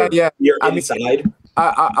considering you're inside?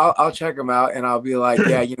 I'll check them out and I'll be like,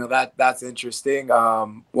 yeah, that's interesting.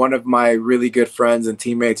 One of my really good friends and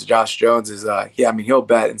teammates, Josh Jones, is he'll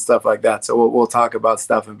bet and stuff like that. So we'll talk about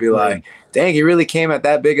stuff and be like, dang, he really came at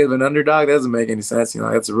that big of an underdog. That doesn't make any sense.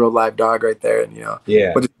 That's a real live dog right there. And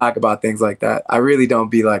we'll just talk about things like that. I really don't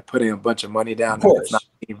be like putting a bunch of money down if it's not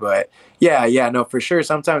me, but no, for sure.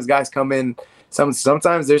 Sometimes guys come in.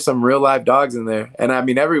 Sometimes there's some real live dogs in there. And I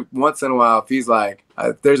mean, every once in a while, if he's like,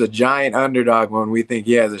 there's a giant underdog when we think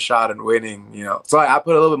he has a shot at winning, So I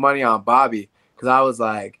put a little bit of money on Bobby because I was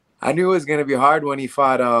like, I knew it was going to be hard when he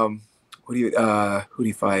fought, who did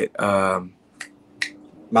he fight?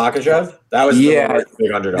 Makhachev? That was the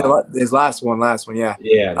big underdog. His last one, yeah.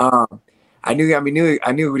 Yeah. I knew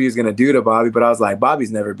what he was going to do to Bobby, but I was like,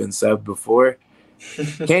 Bobby's never been subbed before.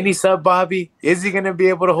 Can he sub Bobby? Is he going to be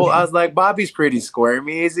able to hold? I was like, Bobby's pretty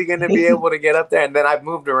squirmy. Is he going to be able to get up there? And then I've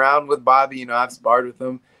moved around with Bobby. I've sparred with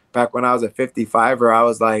him back when I was a 55er. I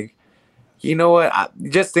was like, you know what?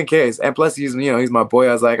 Just in case. And plus, he's my boy.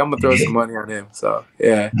 I was like, I'm going to throw some money on him. So,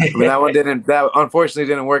 yeah. I mean, that unfortunately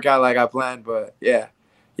didn't work out like I planned. But, yeah.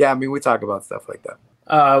 I mean, we talk about stuff like that.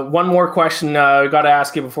 One more question I got to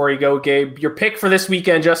ask you before you go, Gabe. Your pick for this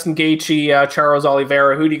weekend: Justin Gaethje, Charles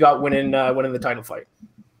Oliveira. Who do you got winning the title fight?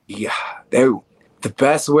 Yeah, the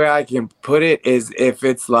best way I can put it is if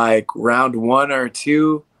it's like round 1 or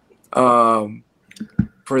 2,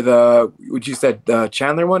 for the what you said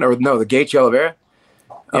Chandler one, or no, the Gaethje Oliveira.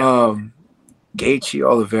 Gaethje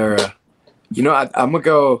Oliveira. I'm gonna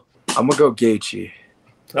go Gaethje.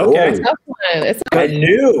 Okay. I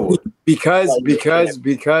knew because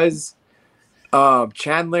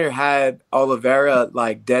Chandler had Oliveira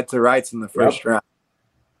like dead to rights in the first round,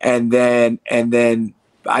 and then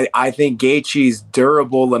I think Gaethje's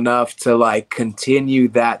durable enough to like continue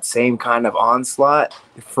that same kind of onslaught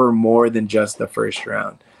for more than just the first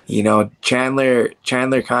round. Chandler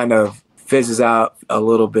kind of fizzes out a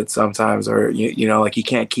little bit sometimes, or like he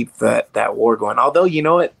can't keep that war going. Although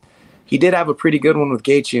he did have a pretty good one with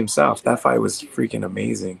Gaethje himself. That fight was freaking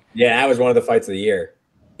amazing. Yeah, that was one of the fights of the year.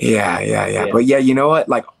 Yeah. But yeah, you know what?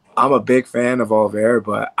 Like, I'm a big fan of Oliveira,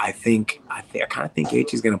 but I kind of think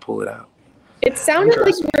Gaethje's gonna pull it out. It sounded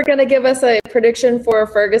like you were gonna give us a prediction for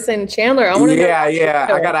Ferguson Chandler. Yeah.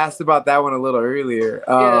 I got asked about that one a little earlier.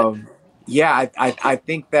 I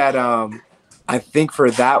think that I think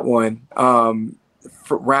for that one,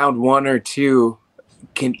 for round 1 or 2.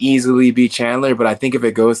 Can easily be Chandler, but I think if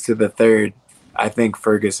it goes to the 3rd, I think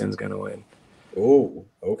Ferguson's gonna win. Oh,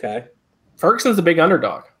 okay. Ferguson's a big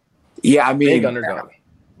underdog. Yeah, I mean, big underdog.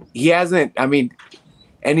 He hasn't. I mean,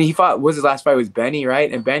 and he fought. Was his last fight was Benny,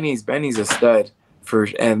 right? And Benny's a stud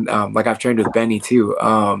like I've trained with Benny too.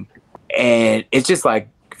 And it's just like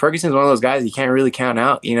Ferguson's one of those guys you can't really count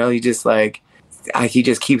out. He just like. He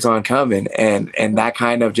just keeps on coming, and that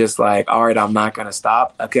kind of just like, all right, I'm not gonna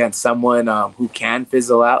stop against someone who can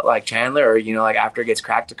fizzle out like Chandler, or like after it gets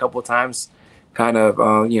cracked a couple of times, kind of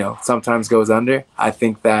sometimes goes under. I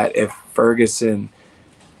think that if Ferguson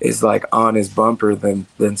is like on his bumper the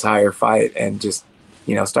entire fight and just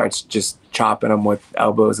starts just chopping him with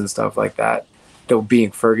elbows and stuff like that, though being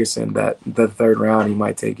Ferguson, that the 3rd round he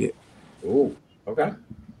might take it. Ooh, okay,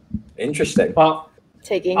 interesting. Well,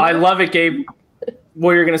 I love it, Gabe.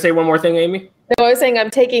 What, you're going to say one more thing, Amy? No, I was saying I'm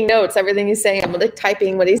taking notes. Everything he's saying, I'm like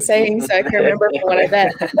typing what he's saying so I can remember from what I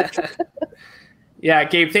bet. Yeah,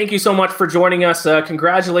 Gabe, thank you so much for joining us.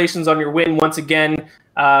 Congratulations on your win once again.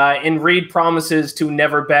 And Reed promises to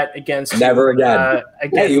never bet against never again.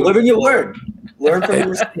 Hey, you live and you learn. Learn from your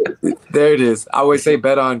mistakes. There it is. I always say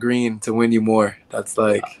bet on green to win you more. That's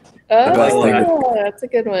like the best thing. That's a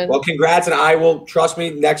good one. Well, congrats, and I will trust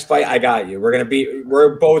me. Next fight, I got you.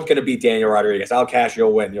 We're both gonna beat Daniel Rodriguez. I'll cash.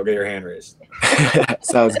 You'll win. You'll get your hand raised.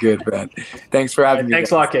 Sounds good, man. Thanks for having me.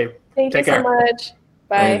 Thanks a lot, Gabe. Thank you so much.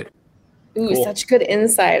 Bye. Ooh, cool. Such good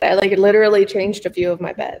insight. I literally changed a few of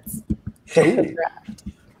my bets. And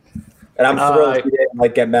I'm thrilled he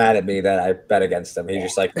didn't get mad at me that I bet against him. He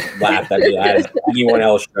just laughed at me as anyone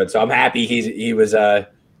else should. So I'm happy he was.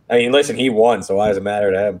 Listen, he won, so why does it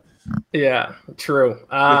matter to him? Yeah, true.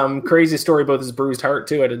 Crazy story about his bruised heart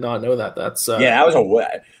too. I did not know that. That's that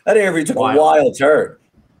interview took a wild turn.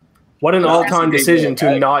 What an all-time decision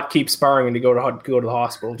to not keep sparring and to go to the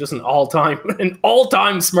hospital. Just an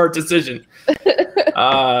all-time smart decision.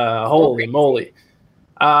 Holy moly.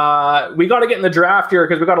 We got to get in the draft here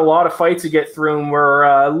because we got a lot of fights to get through, and we're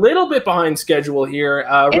a little bit behind schedule here.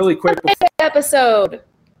 Really quick. Episode.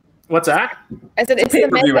 What's that? I said it's the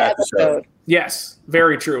Pay-per-view mega episode. Yes,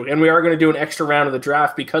 very true. And we are going to do an extra round of the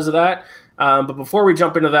draft because of that. But before we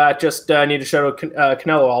jump into that, just need to shout out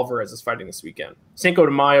Canelo Alvarez is fighting this weekend. Cinco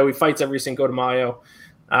de Mayo. He fights every Cinco de Mayo.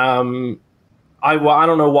 I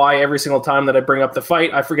don't know why every single time that I bring up the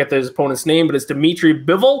fight, I forget his opponent's name, but it's Dimitri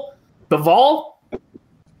Bivol.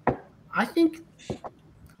 I think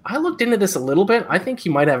I looked into this a little bit. I think he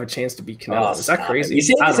might have a chance to beat Canelo. Is that crazy? We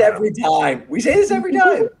say this every time.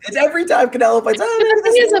 It's every time Canelo fights. The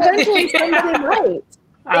thing is, eventually somebody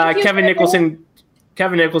might.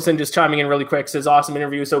 Kevin Nicholson just chiming in really quick says, awesome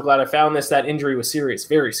interview. So glad I found this. That injury was serious.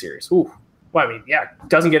 Very serious. Ooh. Well, I mean, yeah, it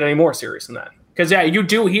doesn't get any more serious than that. Because, yeah, you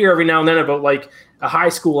do hear every now and then about, like, a high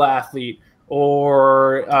school athlete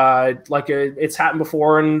or, it's happened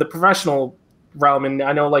before in the professional realm. And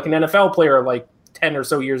I know, like, an NFL player, like, 10 or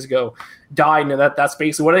so years ago died, and that's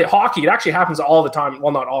basically what hockey, it actually happens all the time.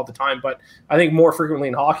 Well, not all the time, but I think more frequently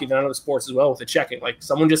in hockey than other sports as well with the checking. Like,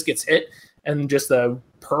 someone just gets hit and just the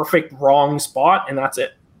perfect wrong spot, and that's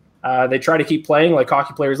it. They try to keep playing. Like,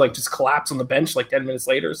 hockey players, like, just collapse on the bench, like, 10 minutes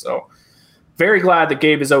later. So very glad that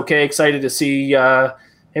Gabe is okay. Excited to see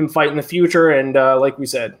him fight in the future. And like we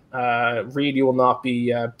said, Reed, you will not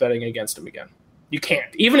be betting against him again. You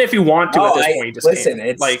can't. Even if you want to at this point. Just listen,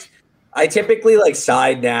 it's like, I typically like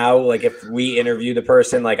side now. Like, if we interview the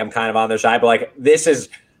person, like, I'm kind of on their side. But like,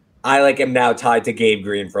 I like am now tied to Gabe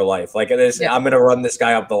Green for life. Like this, yeah. I'm going to run this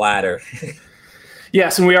guy up the ladder.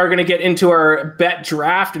 Yes, and we are going to get into our bet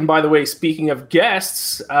draft. And by the way, speaking of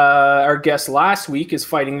guests, our guest last week is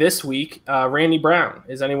fighting this week, Randy Brown.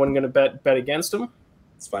 Is anyone going to bet against him?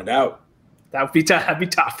 Let's find out. That would be tough. That'd be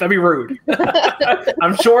tough. That'd be rude.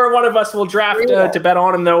 I'm sure one of us will draft to bet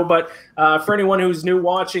on him, though. But for anyone who's new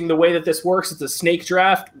watching, the way that this works, it's a snake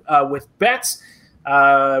draft with bets.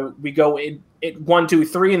 We go in 1, 2,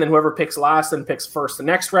 3, and then whoever picks last then picks first the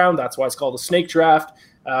next round. That's why it's called a snake draft.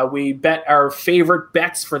 We bet our favorite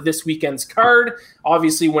bets for this weekend's card.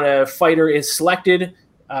 Obviously, when a fighter is selected,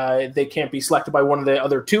 they can't be selected by one of the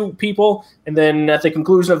other two people. And then at the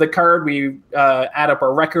conclusion of the card, we add up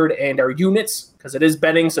our record and our units because it is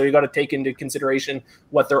betting. So you got to take into consideration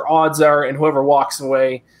what their odds are, and whoever walks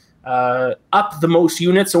away up the most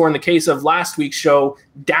units, or in the case of last week's show,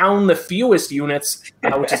 down the fewest units,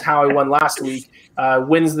 which is how I won last week,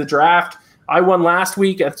 wins the draft. I won last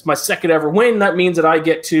week. That's my second ever win. That means that I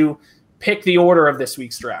get to pick the order of this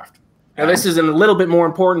week's draft. Now, this is a little bit more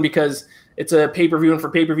important because it's a pay-per-view, and for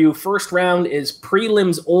pay-per-view, first round is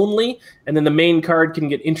prelims only, and then the main card can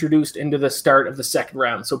get introduced into the start of the second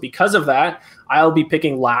round. So because of that, I'll be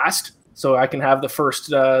picking last, so I can have the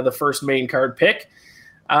first main card pick.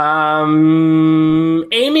 Amy,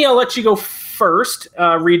 I'll let you go first.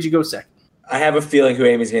 Reed, you go second. I have a feeling who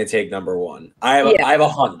Amy's going to take number one. I have a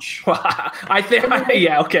hunch. I think,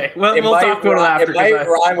 yeah, okay. Well, we'll talk about it after. It might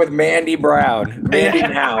rhyme with Mandy Brown. Mandy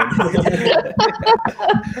Brown.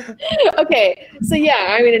 Okay, so yeah,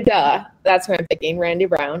 I mean, duh. That's who I'm picking, Randy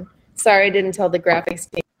Brown. Sorry, I didn't tell the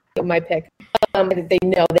graphics team my pick. They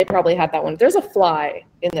know they probably had that one. There's a fly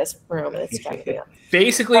in this room, and it's driving me up.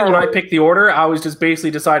 Basically, when I picked the order, I was just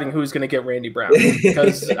basically deciding who's going to get Randy Brown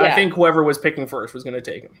because I think whoever was picking first was going to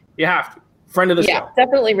take him. You have to. Friend of the show.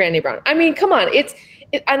 Definitely Randy Brown. I mean, come on.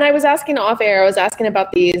 And I was asking off air, I was asking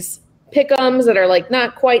about these pick'ems that are like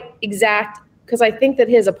not quite exact, because I think that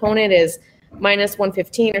his opponent is minus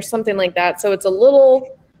 115 or something like that. So it's a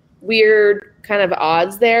little weird kind of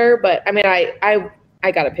odds there. But I mean, I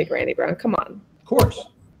got to pick Randy Brown. Come on. Of course.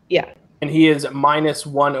 Yeah. And he is minus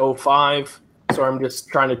 105. So I'm just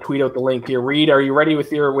trying to tweet out the link here. Reed, are you ready with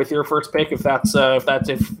your first pick? If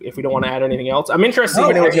we don't want to add anything else, I'm interested if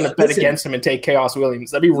anyone's going to bet against him and take Chaos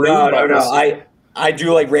Williams. That'd be rude. No. I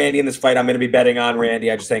do like Randy in this fight. I'm going to be betting on Randy.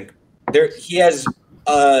 I just think he has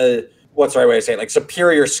what's the right way to say it? Like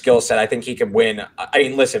superior skill set. I think he can win. I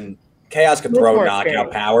mean, listen, Chaos can throw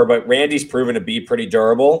knockout power, but Randy's proven to be pretty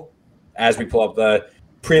durable as we pull up the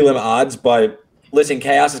prelim odds. But listen,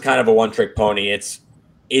 Chaos is kind of a one-trick pony.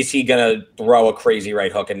 Is he going to throw a crazy right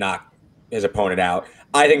hook and knock his opponent out?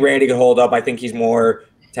 I think Randy could hold up. I think he's more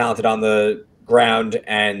talented on the ground.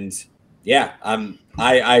 And, yeah,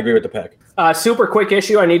 I agree with the pick. Super quick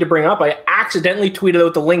issue I need to bring up. I accidentally tweeted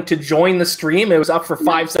out the link to join the stream. It was up for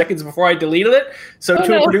 5 seconds before I deleted it. So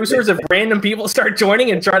producers, if random people start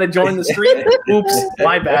joining and try to join the stream, oops,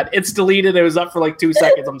 my bad. It's deleted. It was up for like 2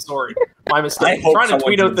 seconds. I'm sorry. My mistake. I'm trying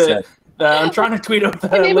to tweet out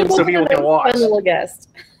the link so people can watch. Fun little guest.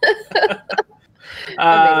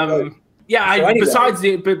 Yeah, So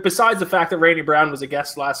anyway. besides the fact that Randy Brown was a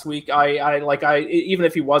guest last week, I even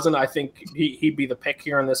if he wasn't, I think he'd be the pick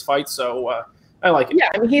here in this fight. So I like it. Yeah,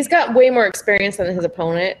 I mean, he's got way more experience than his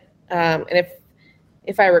opponent. And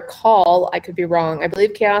if I recall, I could be wrong. I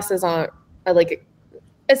believe Chaos is on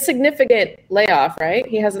a significant layoff, right?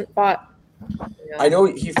 He hasn't fought. I know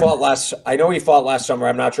he fought last summer.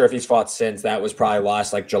 I'm not sure if he's fought since. That was probably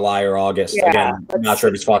last like July or August. Yeah, Again, I'm not sure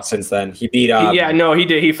if he's fought since then. He beat he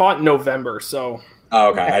did. He fought in November, so Oh,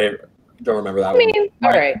 okay. I don't remember that I mean, all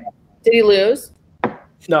right. Did he lose?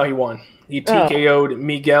 no, he won. He TKO'd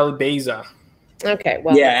Miguel Beza. Okay,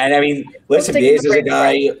 well. Yeah, and I mean, listen, Baez is a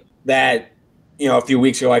guy that, a few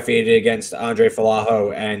weeks ago I faded against Andre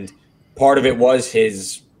Falajo, and part of it was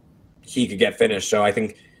he could get finished. So I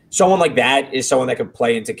think someone like that is someone that could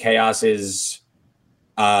play into Chaos's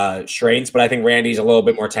strengths, but I think Randy's a little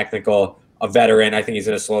bit more technical, a veteran. I think he's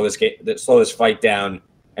going to slow this fight down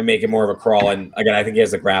and make it more of a crawl. And again, I think he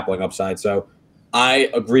has the grappling upside. So I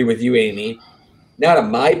agree with you, Amy. Now to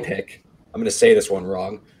my pick. I'm going to say this one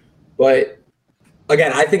wrong, but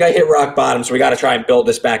again, I think I hit rock bottom, so we got to try and build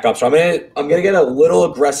this back up. So I'm gonna get a little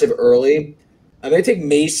aggressive early. I'm gonna take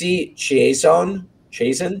Macy Chiasson.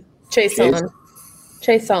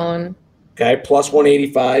 Okay, plus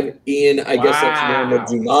 185. Ian, I guess that's Norma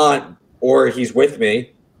Dumont, or he's with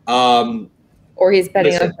me. Or he's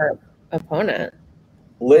betting on her opponent.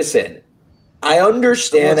 Listen, I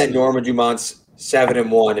understand that Norma Dumont's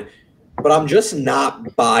 7-1, but I'm just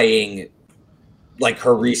not buying like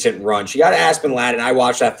her recent run. She got Aspen Ladd, and I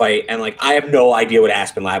watched that fight, and like I have no idea what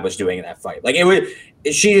Aspen Ladd was doing in that fight. Like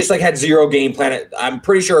she just like had zero game plan. I'm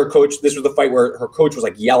pretty sure her coach. This was the fight where her coach was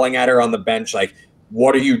like yelling at her on the bench, like,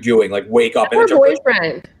 "What are you doing? Like, wake up!" And her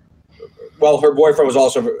boyfriend. Well, her boyfriend was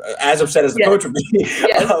also as upset as the coach would be.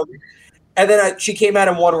 Yes. And then she came out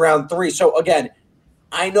and won round 3. So again,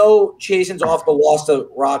 I know Chasen's off the loss to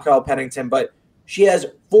Raquel Pennington, but she has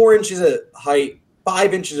 4 inches of height,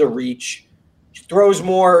 5 inches of reach. She throws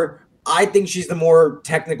more. I think she's the more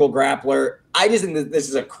technical grappler. I just think that this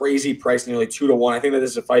is a crazy price, nearly 2-1. I think that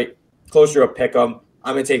this is a fight closer to a pick'em.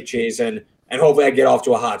 I'm going to take Chasen, and hopefully I get off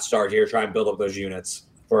to a hot start here, try and build up those units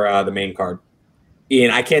for the main card.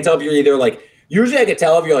 Ian, I can't tell if you're either like – usually I can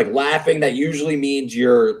tell if you're like laughing. That usually means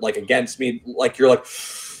you're like against me. Like you're like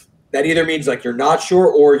 – that either means like you're not sure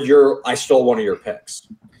or I stole one of your picks.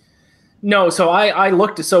 No, so I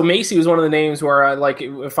looked. So Macy was one of the names where I like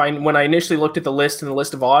when I initially looked at the list and the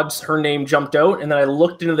list of odds, her name jumped out, and then I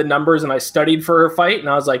looked into the numbers and I studied for her fight, and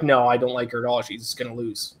I was like, no, I don't like her at all. She's going to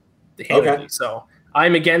lose. Okay. So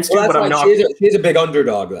I'm against her, but I'm not. She's a big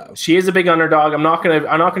underdog, though. She is a big underdog. I'm not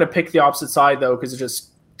gonna pick the opposite side though, because it's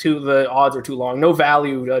just the odds are too long. No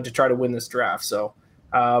value to try to win this draft. So,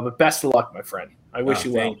 but best of luck, my friend. I wish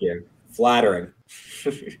you well. Thank you. Flattering.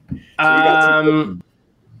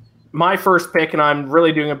 My first pick, and I'm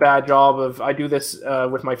really doing a bad job of. I do this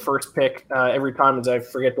with my first pick every time, as I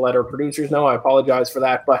forget to let our producers know. I apologize for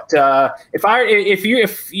that. But if I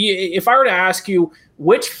were to ask you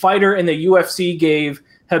which fighter in the UFC gave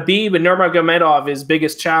Khabib Nurmagomedov his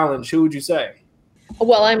biggest challenge, who would you say?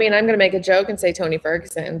 Well, I mean, I'm going to make a joke and say Tony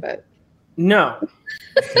Ferguson, but no.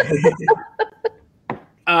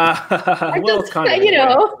 Well, it's kind of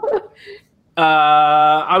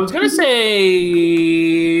I was gonna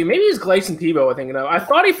say maybe it's Gleison Tebow. I think I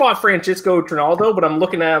thought he fought Francisco Trinaldo, but I'm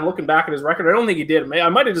looking back at his record. I don't think he did. I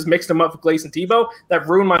might have just mixed him up with Gleison Tebow. That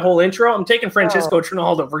ruined my whole intro. I'm taking Francisco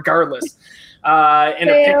Trinaldo regardless. And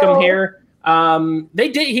to pick him here.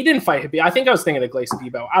 He didn't fight Khabib. I think I was thinking of Gleison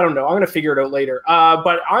Tebow. I don't know. I'm gonna figure it out later.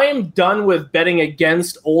 But I am done with betting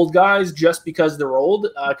against old guys just because they're old.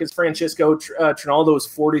 Because Francisco Trinaldo is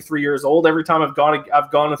 43 years old. Every time I've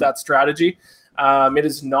gone with that strategy, it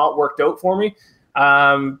has not worked out for me.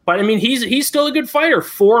 But I mean, he's still a good fighter.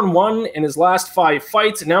 4-1 in his last 5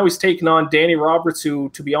 fights, and now he's taking on Danny Roberts, who,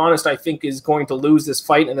 to be honest, I think is going to lose this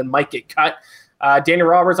fight and then might get cut. Danny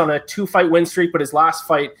Roberts on a 2-fight win streak, but his last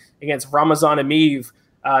fight against Ramazan Emeev,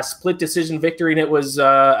 split decision victory, and it was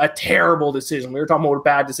a terrible decision. We were talking about a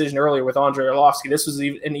bad decision earlier with Andrei Arlovsky. This was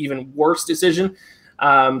an even worse decision.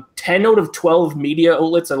 10 out of 12 media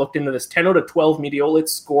outlets, I looked into this, 10 out of 12 media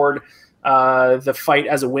outlets scored the fight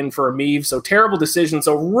as a win for Emeev. So terrible decision.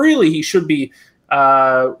 So really he should be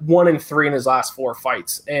 1-3 in his last 4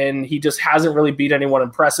 fights, and he just hasn't really beat anyone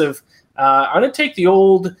impressive. I'm going to take the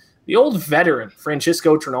old veteran,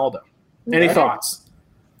 Francisco Trinaldo. Any thoughts?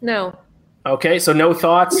 No. Okay, so no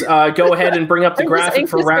thoughts. Go ahead and bring up the graphic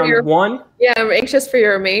for round 1. Yeah, I'm anxious for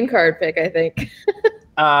your main card pick, I think.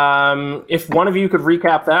 If one of you could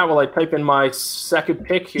recap that while I type in my second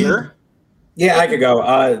pick here. Yeah, I could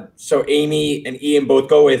go. So Amy and Ian both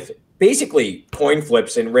go with basically coin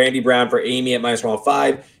flips, and Randy Brown for Amy at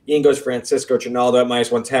 -105. Ian goes Francisco Trinaldo at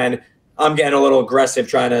 -110. I'm getting a little aggressive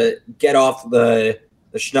trying to get off the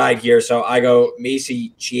schneid here. So I go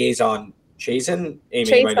Macy Chiasson. Chason? Amy,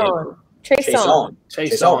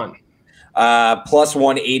 Chason. Plus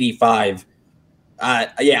 185.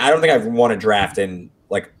 Yeah, I don't think I've won a draft in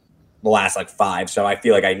like the last like 5. So I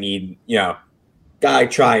feel like I need, guy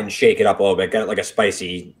try and shake it up a little bit, get like a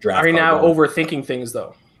spicy draft. Are you now going. overthinking things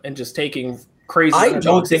though, and just taking crazy? I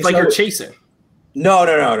don't think it's like so. you're chasing. No.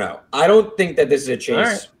 I don't think that this is a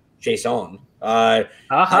chase on. I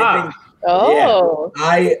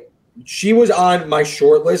think, she was on my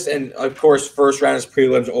short list, and of course, first round is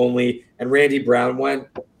prelims only. And Randy Brown went.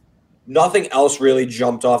 Nothing else really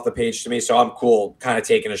jumped off the page to me, so I'm cool kind of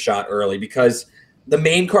taking a shot early because the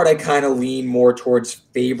main card I kind of lean more towards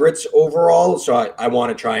favorites overall. So I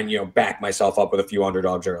want to try and back myself up with a few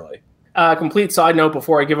underdogs early. Complete side note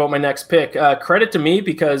before I give out my next pick. Credit to me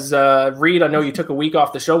because, Reed, I know you took a week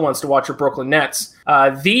off the show once to watch your Brooklyn Nets.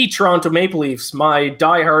 The Toronto Maple Leafs, my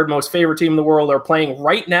diehard most favorite team in the world, are playing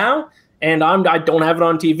right now, and I don't have it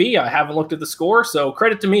on TV. I haven't looked at the score, so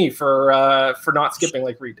credit to me for not skipping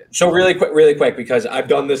like Reed did. So really quick, because I've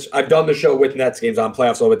done the show with Nets games on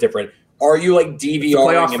playoffs a little bit different. Are you like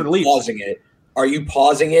DVRing and pausing it? Are you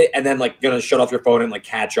pausing it and then like gonna shut off your phone and like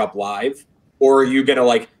catch up live? Or are you going to,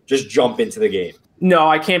 like, just jump into the game? No,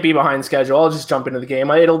 I can't be behind schedule. I'll just jump into the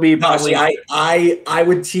game. It'll be probably... I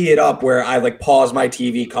would tee it up where I, like, pause my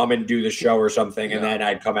TV, come and do the show or something, and then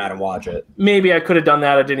I'd come out and watch it. Maybe I could have done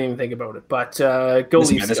that. I didn't even think about it. But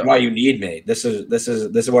Leafs. That's why you need me. This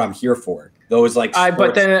is what I'm here for. Those, like...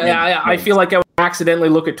 But then I feel like I would accidentally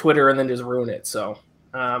look at Twitter and then just ruin it, so...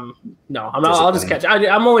 No, I'll just catch.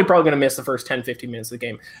 I'm only probably going to miss the first 10, 15 minutes of the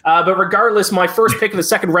game. But regardless, my first pick of the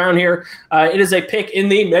second round here, it is a pick in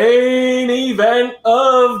the main event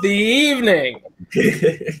of the evening.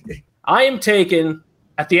 I am taking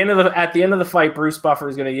at the end of the fight. Bruce Buffer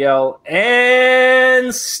is going to yell,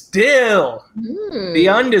 and still the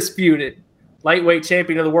undisputed lightweight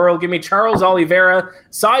champion of the world. Give me Charles Oliveira,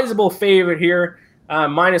 sizable favorite here.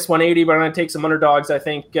 -180, but I'm going to take some underdogs, I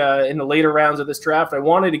think, in the later rounds of this draft. I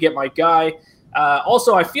wanted to get my guy.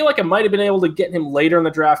 Also, I feel like I might have been able to get him later in the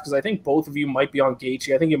draft because I think both of you might be on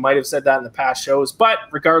Gaethje. I think you might have said that in the past shows. But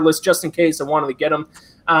regardless, just in case, I wanted to get him.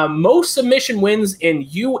 Most submission wins in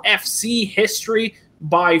UFC history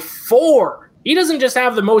by 4. He doesn't just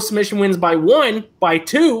have the most submission wins by 1, by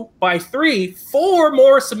 2, by 3, 4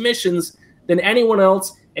 more submissions than anyone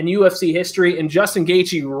else in UFC history, and Justin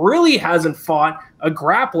Gaethje really hasn't fought a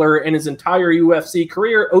grappler in his entire UFC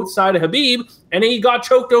career outside of Khabib, and he got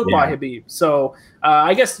choked out by Khabib. So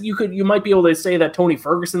I guess you might be able to say that Tony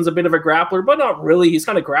Ferguson's a bit of a grappler, but not really. He's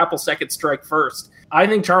kind of grapple second, strike first. I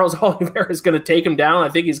think Charles Oliveira is going to take him down. I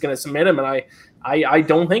think he's going to submit him, and I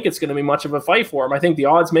don't think it's going to be much of a fight for him. I think the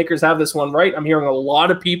odds makers have this one right. I'm hearing a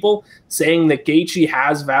lot of people saying that Gaethje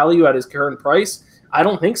has value at his current price. I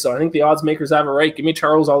don't think so. I think the odds makers have it right. Give me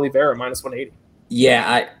Charles Oliveira -180.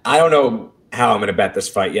 Yeah, I don't know how I'm going to bet this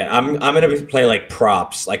fight yet. I'm going to play like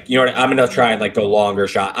props. Like, I'm going to try and like go longer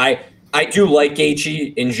shot. I do like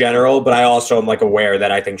Gaethje in general, but I also am like aware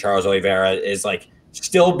that I think Charles Oliveira is like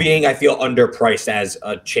still being, I feel, underpriced as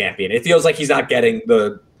a champion. It feels like he's not getting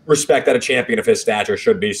the respect that a champion of his stature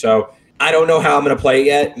should be. So I don't know how I'm going to play it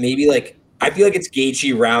yet. Maybe like, I feel like it's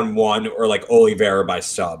Gaethje round 1 or like Oliveira by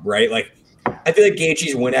sub, right? Like, I feel like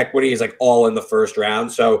Gaethje's win equity is like all in the first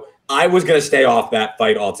round. So I was going to stay off that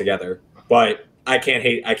fight altogether, but I can't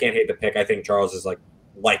hate the pick. I think Charles is like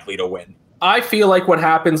likely to win. I feel like what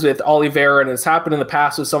happens with Oliveira, and it's happened in the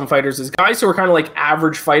past with some fighters, is guys who are kind of like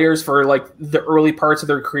average fighters for like the early parts of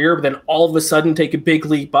their career, but then all of a sudden take a big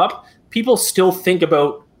leap up. People still think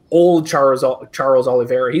about old Charles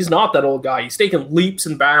Oliveira. He's not that old guy. He's taken leaps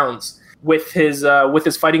and bounds with his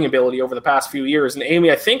fighting ability over the past few years. And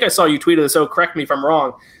Amy, I think I saw you tweeted this out. Correct me if I'm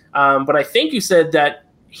wrong, but I think you said that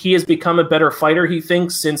he has become a better fighter, he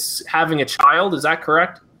thinks, since having a child. Is that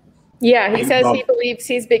correct? Yeah, he says he believes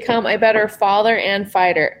he's become a better father and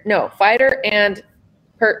fighter. No, fighter and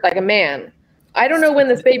like a man. I don't know when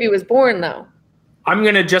this baby was born, though. I'm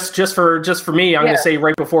gonna just for me, I'm gonna say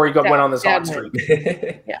right before he went on this hot streak.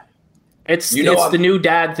 Yeah. It's the new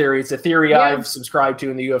dad theory. It's a theory I've subscribed to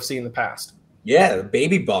in the UFC in the past. Yeah, the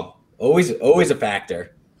baby bump. Always a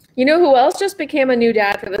factor. You know who else just became a new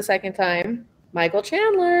dad for the second time? Michael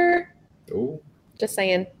Chandler. Ooh. Just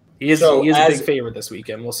saying. He is a big favorite this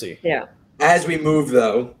weekend. We'll see. Yeah. As we move,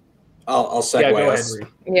 though, I'll segue. Yeah, go ahead, Reed.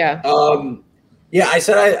 Yeah. Yeah, I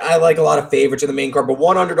said I like a lot of favorites in the main card, but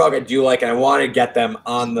one underdog I do like, and I want to get them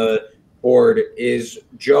on the board is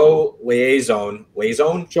Joe Lauzon.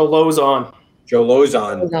 Joe Lauzon. Joe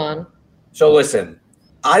Lauzon. Lauzon. So listen,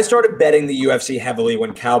 I started betting the UFC heavily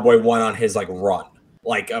when Cowboy won on his run,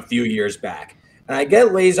 a few years back. And I get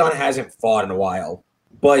Lauzon hasn't fought in a while,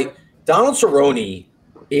 but Donald Cerrone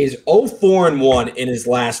is 0-4-1 in his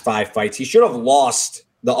last 5 fights. He should have lost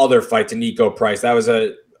the other fight to Nico Price. That was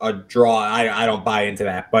a draw. I don't buy into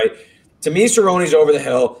that. But to me, Cerrone's over the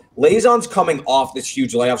hill. Lauzon's coming off this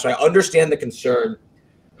huge layoff, so I understand the concern.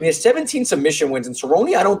 He has 17 submission wins, and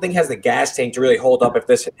Cerrone I don't think has the gas tank to really hold up if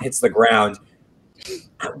this hits the ground.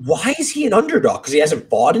 Why is he an underdog? Because he hasn't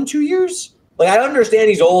fought in 2 years? I understand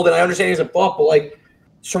he's old, and I understand he hasn't fought, but,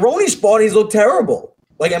 Cerrone's fought, he's looked terrible.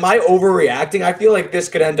 Am I overreacting? I feel like this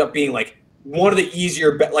could end up being, one of the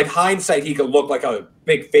easier hindsight, he could look like a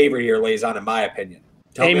big favorite here, Lauzon, in my opinion.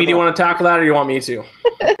 Amy, do you want to tackle that, or do you want me to?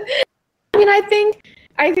 I mean, I think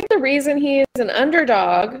the reason he is an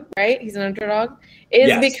underdog, right? He's an underdog,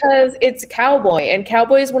 is because it's Cowboy, and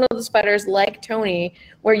Cowboy is one of those fighters like Tony,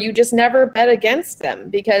 where you just never bet against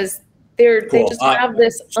them because they just have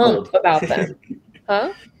this about them,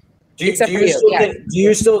 huh? Do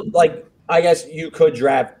you still I guess you could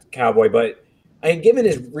draft Cowboy, but given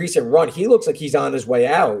his recent run, he looks like he's on his way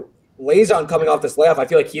out. Lauzon coming off this layoff, I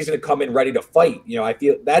feel like he's going to come in ready to fight. I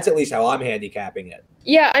feel that's at least how I'm handicapping it.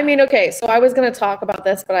 Yeah, I mean, okay, so I was going to talk about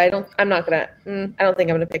this, but I don't think I'm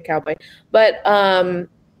going to pick Cowboy. But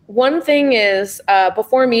one thing is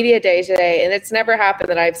before media day today, and it's never happened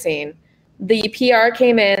that I've seen, the PR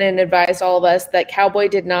came in and advised all of us that Cowboy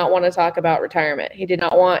did not want to talk about retirement. He did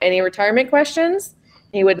not want any retirement questions.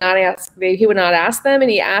 He would not ask them, and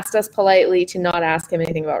he asked us politely to not ask him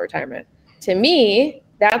anything about retirement. To me,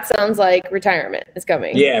 that sounds like retirement is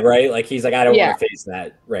coming. Yeah, right? He's I don't want to face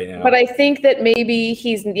that right now. But I think that maybe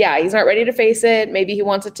he's not ready to face it. Maybe he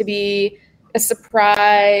wants it to be a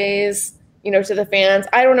surprise, to the fans.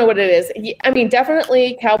 I don't know what it is.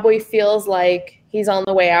 Definitely Cowboy feels like he's on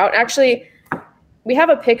the way out. Actually, we have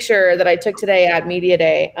a picture that I took today at Media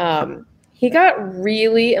Day. He got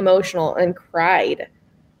really emotional and cried,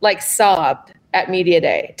 sobbed at Media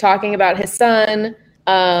Day, talking about his son.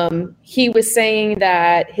 He was saying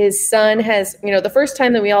that his son has, the first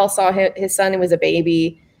time that we all saw his son, he was a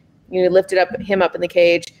baby, lifted him up in the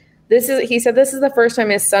cage. He said this is the first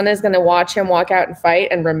time his son is going to watch him walk out and fight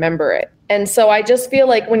and remember it. And so I just feel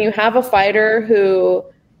like when you have a fighter who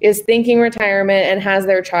is thinking retirement and has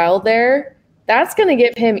their child there, that's going to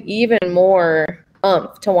give him even more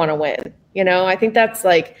to want to win. I think that's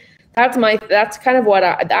kind of what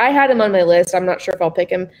I had him on my list. I'm not sure if I'll pick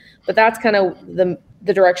him, but that's kind of the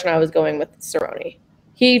direction I was going with Cerrone.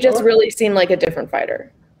 He just really seemed like a different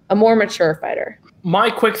fighter, a more mature fighter.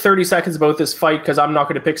 My quick 30 seconds about this fight, because I'm not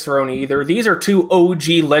going to pick Cerrone either. These are two OG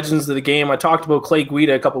legends of the game. I talked about Clay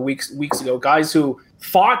Guida a couple weeks ago, guys who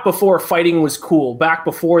fought before fighting was cool, back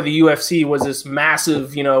before the UFC was this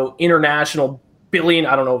massive, international billion.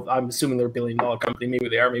 I don't know. I'm assuming they're $1 billion company. Maybe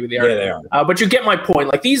they are. Maybe they aren't. Yeah, they are. But you get my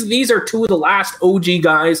point. These are two of the last OG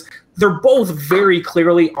guys. They're both very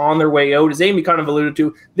clearly on their way out. As Amy kind of alluded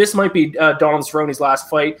to, this might be Donald Cerrone's last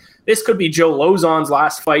fight. This could be Joe Lauzon's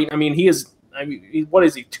last fight. What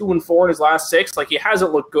is he? 2-4 in his last 6. He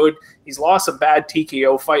hasn't looked good. He's lost some bad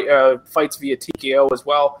TKO fights via TKO as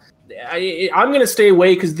well. I'm going to stay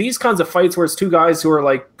away because these kinds of fights where it's two guys who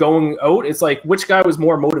are going out, it's which guy was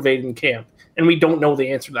more motivated in camp? And we don't know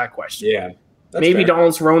the answer to that question. Yeah. Maybe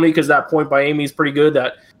Donald Cerrone, because that point by Amy is pretty good,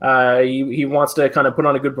 that he wants to kind of put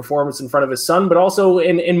on a good performance in front of his son. But also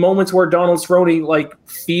in moments where Donald Cerrone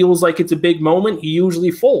feels like it's a big moment, he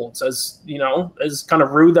usually folds. As kind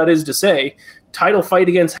of rude that is to say, title fight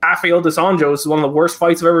against Rafael dos Anjos is one of the worst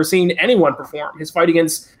fights I've ever seen anyone perform. His fight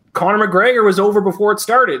against Conor McGregor was over before it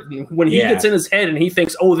started. When he gets in his head and he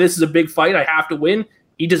thinks, oh, this is a big fight, I have to win,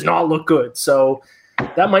 he does not look good. So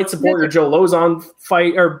that might support your Joe Lauzon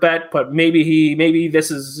fight or bet, but maybe this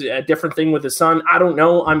is a different thing with his son. I don't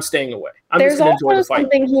know. I'm staying away. There's also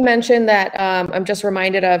something he mentioned that I'm just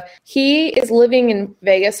reminded of. He is living in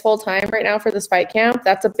Vegas full time right now for this fight camp.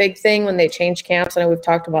 That's a big thing when they change camps. I know we've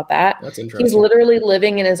talked about that. That's interesting. He's literally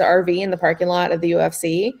living in his RV in the parking lot of the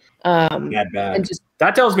UFC.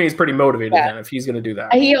 That tells me he's pretty motivated then if he's going to do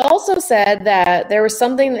that. He also said that there was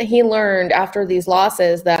something that he learned after these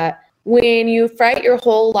losses, that when you fight your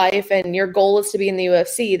whole life and your goal is to be in the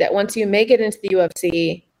UFC, that once you make it into the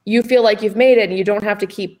UFC, you feel like you've made it and you don't have to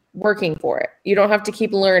keep working for it. You don't have to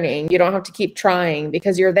keep learning. You don't have to keep trying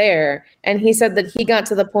because you're there. And he said that he got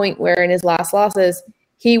to the point where in his last losses,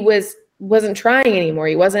 he wasn't trying anymore.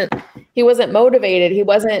 He wasn't motivated.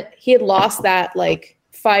 He had lost that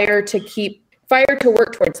fire to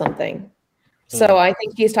work towards something. So I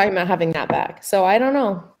think he's talking about having that back. So I don't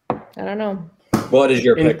know. What is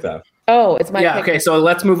your pick, though? Oh, it's my pick. Okay, so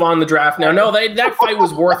let's move on the draft now. No, that fight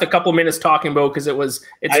was worth a couple minutes talking about because it's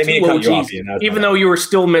too low G's. Even though you were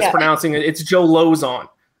still mispronouncing it, it's Joe Lauzon.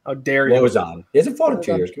 How dare you? Lauzon. He hasn't fought in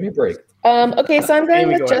 2 years. Give me a break. Okay, so I'm going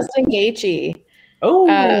with Justin Gaethje.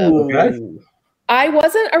 Oh, okay. I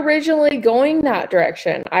wasn't originally going that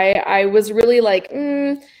direction. I was really like,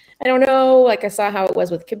 I don't know. Like I saw how it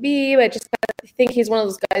was with Khabib. I just think he's one of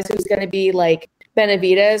those guys who's going to be like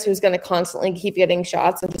Benavidez, who's going to constantly keep getting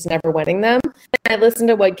shots and just never winning them. And I listened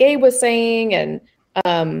to what Gabe was saying, and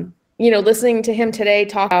listening to him today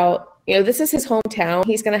talk about, this is his hometown.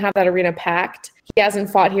 He's going to have that arena packed. He hasn't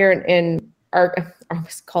fought here in I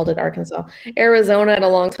almost called it Arkansas, Arizona in a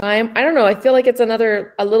long time. I don't know. I feel like it's a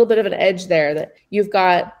little bit of an edge there that you've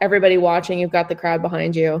got everybody watching. You've got the crowd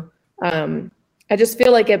behind you. I just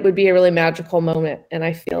feel like it would be a really magical moment. And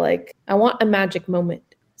I feel like I want a magic moment.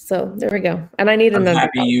 So there we go. And I need another. I'm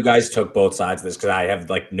happy you guys took both sides of this because I have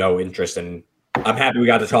like no interest in. I'm happy we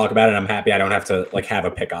got to talk about it. And I'm happy I don't have to like have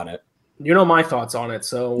a pick on it. You know my thoughts on it,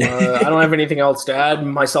 so I don't have anything else to add.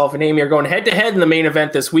 Myself and Amy are going head-to-head in the main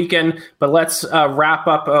event this weekend, but let's wrap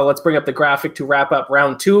up. Let's bring up the graphic to wrap up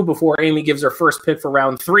round 2 before Amy gives her first pick for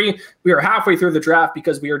round 3. We are halfway through the draft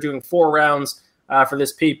because we are doing 4 rounds for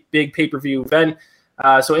this big pay-per-view event.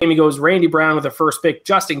 So Amy goes Randy Brown with her first pick,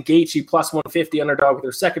 Justin Gaethje plus 150 underdog with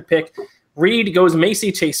her second pick. Reed goes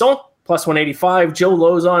Macy Chiasson plus 185. Joe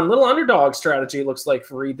Lauzon, little underdog strategy looks like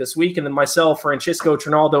for Reed this week. And then myself, Francisco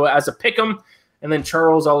Trinaldo as a pick'em. And then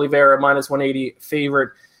Charles Oliveira minus 180 favorite.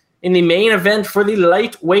 In the main event for the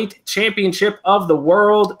lightweight championship of the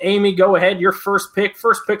world, Amy, go ahead. Your first pick,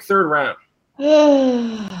 third round.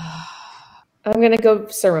 I'm going to go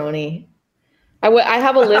Cerrone. I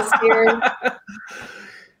have a list here.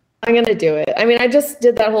 I'm going to do it. I mean, I just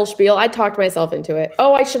did that whole spiel. I talked myself into it.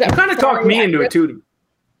 Oh, I should have. You kind of talked me into it, too.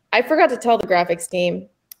 I forgot to tell the graphics team.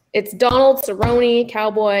 It's Donald Cerrone,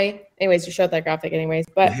 Cowboy. Anyways, you showed that graphic anyways.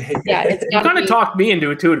 But yeah, it's you kind of talked me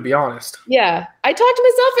into it too, to be honest. Yeah, I talked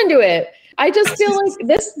myself into it. I just feel like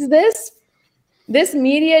this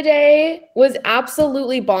media day was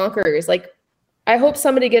absolutely bonkers. Like, I hope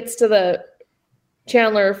somebody gets to the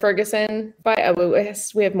Chandler Ferguson fight.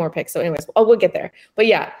 We have more picks. So anyways, we'll get there. But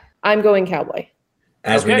yeah, I'm going Cowboy.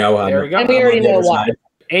 As we know, there we go. And we already know why.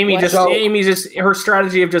 Amy's just her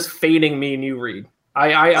strategy of just fading me and you, Reed.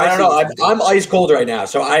 I don't know. I'm ice cold right now,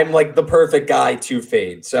 so I'm like the perfect guy to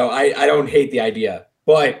fade. So I don't hate the idea,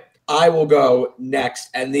 but I will go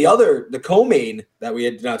next. And the co-main that we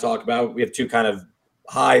did not talk about, we have 2 kind of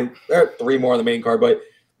high, there are 3 more on the main card, but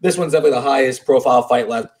this one's definitely the highest profile fight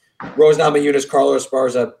left. Rose Namajunas, Carlos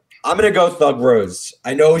Esparza. I'm gonna go Thug Rose.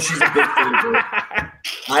 I know she's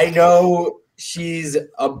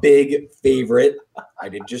a big favorite. I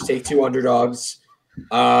didn't just take 2 underdogs.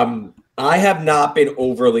 I have not been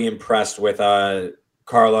overly impressed with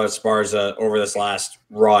Carlos Esparza over this last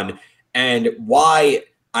run, and why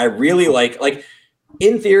I really like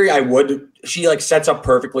in theory I would. She like sets up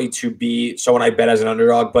perfectly to be someone I bet as an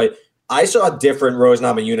underdog, but I saw a different Rose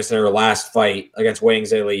Namajunas in her last fight against Wang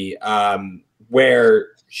Zhili, where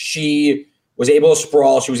she was able to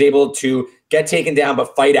sprawl. She was able to get taken down,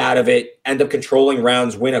 but fight out of it, end up controlling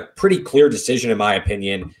rounds, win a pretty clear decision, in my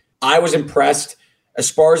opinion. I was impressed.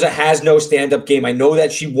 Esparza has no stand-up game. I know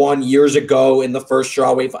that she won years ago in the first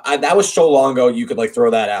strawweight. That was so long ago, you could like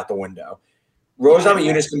throw that out the window. Rose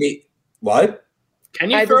Namajunas can be what? Can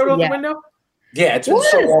you throw it out the window? Yeah, it's been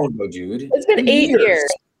so long ago, dude. It's been 8 years.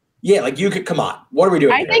 Yeah, like you could come on. What are we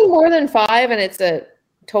doing? I think more than 5, and it's a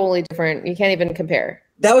totally different. You can't even compare.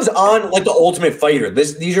 That was on like the Ultimate Fighter.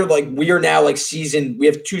 These are like we are now like seasoned. We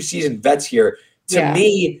have 2 seasoned vets here. To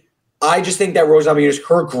me, I just think that Rose Namajunas,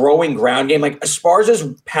 her growing ground game, like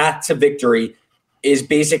Esparza's path to victory is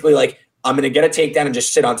basically like I'm going to get a takedown and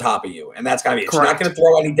just sit on top of you, and that's gotta be it. She's not going to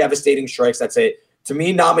throw any devastating strikes. That's it. To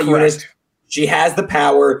me, Namajunas, she has the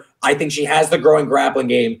power. I think she has the growing grappling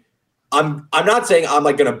game. I'm not saying I'm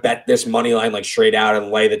like going to bet this money line like straight out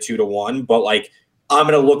and lay the 2-1, but like I'm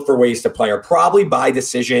going to look for ways to play her, probably by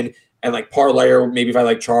decision and like parlay her, maybe if I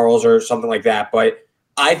like Charles or something like that. But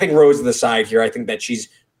I think Rose is the side here. I think that she's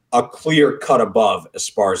a clear cut above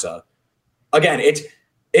Esparza. Again, if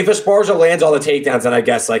Esparza lands all the takedowns, then I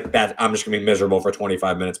guess like that I'm just going to be miserable for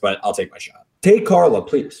 25 minutes, but I'll take my shot. Take Carla,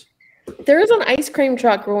 please. There is an ice cream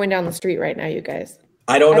truck going down the street right now, you guys.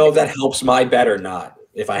 I don't know if that helps my bet or not.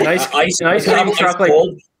 If I ice cream truck,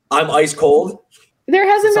 I'm ice cold. There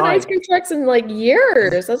hasn't been ice cream trucks in like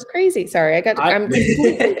years. That's crazy. Sorry, I'm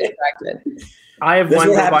completely distracted. I have one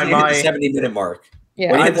go by my 70-minute mark.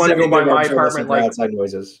 Yeah, I have one to go by my apartment. Like outside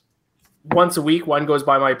noises. once a week, one goes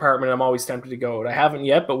by my apartment. I'm always tempted to go. I haven't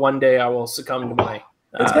yet, but one day I will succumb to my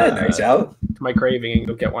It's good. Nice out. to my craving and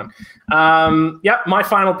go get one. My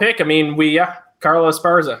final pick. I mean, Carla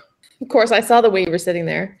Esparza. Of course, I saw the way you were sitting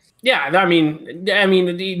there. Yeah, I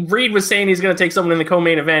mean, Reed was saying he's going to take someone in the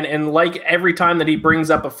co-main event, and like every time that he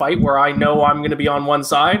brings up a fight where I know I'm going to be on one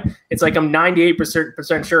side, it's like I'm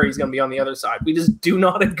 98% sure he's going to be on the other side. We just do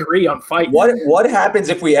not agree on fights. What happens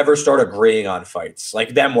if we ever start agreeing on fights?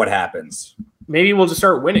 Like, then what happens? Maybe we'll just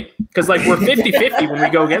start winning because like we're 50-50 when we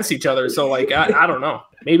go against each other. So like I don't know.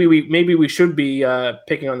 Maybe we should be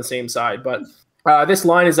picking on the same side, but. This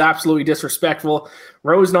line is absolutely disrespectful.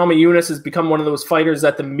 Rose Namajunas has become one of those fighters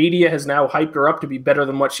that the media has now hyped her up to be better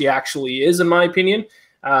than what she actually is, in my opinion.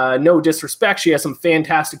 No disrespect. She has some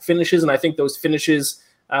fantastic finishes, and I think those finishes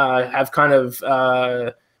have kind of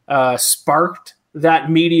sparked that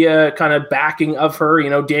media kind of backing of her. You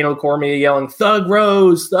know, Daniel Cormier yelling, Thug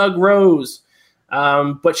Rose, Thug Rose.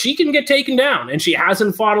 But she can get taken down, and she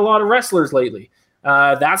hasn't fought a lot of wrestlers lately.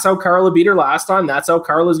 That's how Carla beat her last time. That's how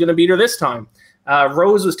Carla's going to beat her this time.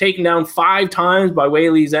 Rose was taken down 5 times by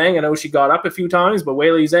Weili Zhang. I know she got up a few times, but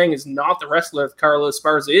Weili Zhang is not the wrestler that Carla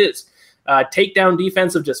Esparza is. Takedown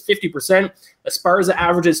defense of just 50%. Esparza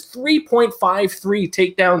averages 3.53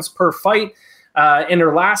 takedowns per fight. In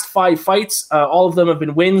her last 5 fights, all of them have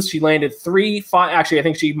been wins. She landed 3, 5. Actually, I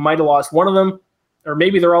think she might have lost one of them, or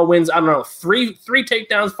maybe they're all wins. I don't know. 3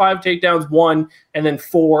 takedowns, 5 takedowns, 1, and then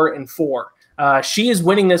 4 and 4. She is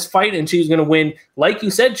winning this fight, and she's going to win, like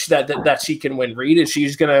you said, that she can win, Reed. And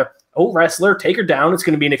she's going to wrestle her, take her down. It's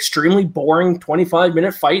going to be an extremely boring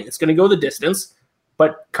 25-minute fight. It's going to go the distance,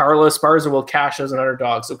 but Carla Esparza will cash as an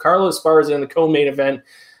underdog. So Carla Esparza in the co-main event,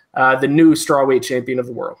 the new strawweight champion of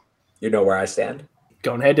the world. You know where I stand.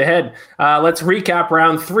 Going head-to-head. Let's recap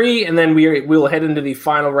round 3, and then we'll head into the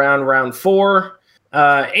final round, round 4.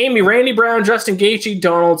 Amy, Randy Brown, Justin Gaethje,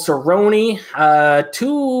 Donald Cerrone,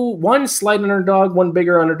 1 slight underdog, 1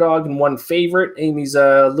 bigger underdog, and 1 favorite. Amy's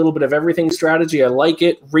a little bit of everything strategy. I like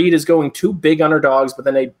it. Reed is going 2 big underdogs, but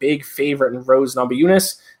then a big favorite in Rose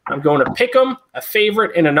Namajunas. I'm going to pick them, a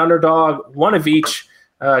favorite and an underdog, 1 of each.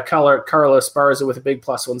 Carla Esparza with a big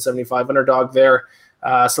plus 175 underdog there.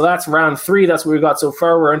 So that's round 3. That's what we've got so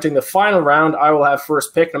far. We're entering the final round. I will have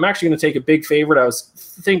first pick. And I'm actually going to take a big favorite.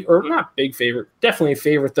 Or not big favorite, definitely a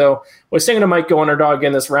favorite though. I was thinking I might go underdog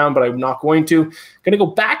in this round, but I'm not going to. Going to go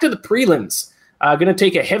back to the prelims. Going to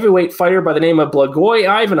take a heavyweight fighter by the name of Blagoy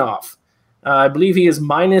Ivanov. I believe he is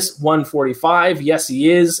minus 145. Yes,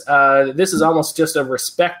 he is. This is almost just a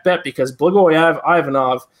respect bet because Blagoy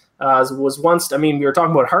Ivanov was once, we were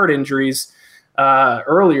talking about heart injuries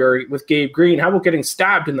earlier with Gabe Green. How about getting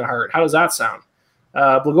stabbed in the heart? How does that sound?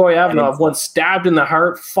 Blagoy Ivanov once stabbed in the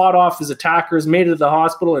heart, fought off his attackers, made it to the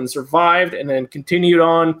hospital and survived, and then continued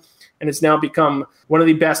on, and has now become one of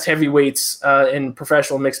the best heavyweights in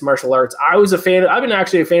professional mixed martial arts. I've been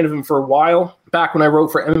actually a fan of him for a while. Back when I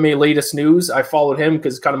wrote for MMA Latest News, I followed him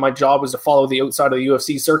because kind of my job was to follow the outside of the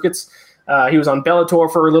UFC circuits. He was on Bellator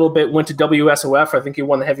for a little bit, went to WSOF. I think he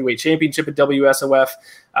won the heavyweight championship at WSOF.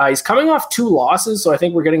 He's coming off 2 losses, so I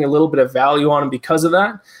think we're getting a little bit of value on him because of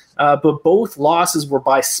that. But both losses were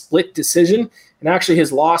by split decision. And actually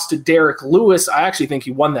his loss to Derek Lewis, I actually think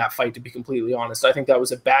he won that fight, to be completely honest. I think that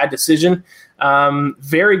was a bad decision.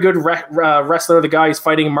 Very good wrestler. The guy he's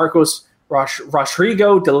fighting, Marcos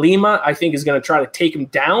Rodrigo de Lima, I think is going to try to take him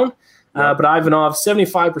down. But Ivanov,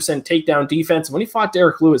 75% takedown defense. When he fought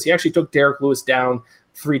Derek Lewis, he actually took Derek Lewis down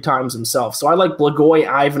 3 times himself. So I like Blagoy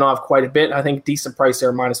Ivanov quite a bit. I think decent price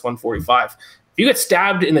there, minus 145. If you get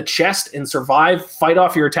stabbed in the chest and survive, fight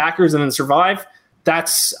off your attackers and then survive,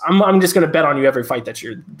 I'm just going to bet on you every fight that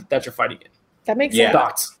you're fighting in. That makes sense.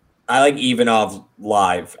 Thoughts? I like Ivanov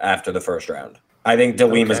live after the first round. I think De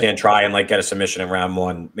Lima's going to try and get a submission in round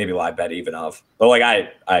 1, maybe live bet Ivanov. But I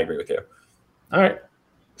agree with you. All right.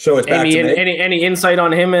 So it's back to me. Any insight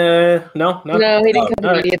on him? No, he didn't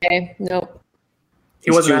come to media day. No, he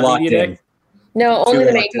wasn't at media day. No, only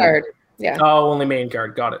the main card. Yeah. Oh, only main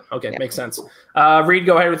card. Got it. Okay, makes sense. Reed,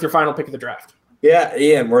 go ahead with your final pick of the draft. Yeah,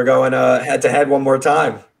 Ian, we're going head-to-head one more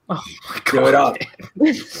time. Oh, my God. Do it up.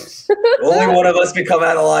 Only one of us can come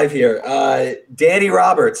out alive here. Danny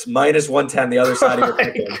Roberts, minus 110, the other side of your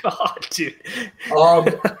pick. Oh, my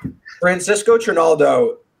God, dude. Francisco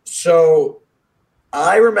Trinaldo. So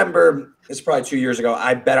I remember, it's probably 2 years ago,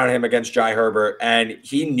 I bet on him against Jai Herbert, and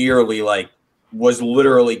he nearly, was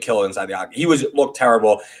literally killed inside the octagon. He looked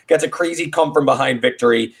terrible. Gets a crazy come-from-behind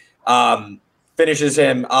victory. Finishes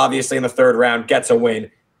him, obviously, in the 3rd round. Gets a win.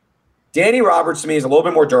 Danny Roberts, to me, is a little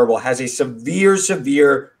bit more durable. Has a severe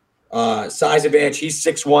size advantage. He's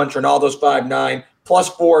 6'1". Trinaldo's 5'9",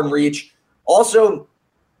 +4 in reach. Also,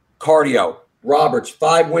 cardio. Roberts,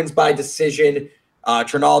 5 wins by decision.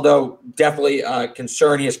 Trinaldo, definitely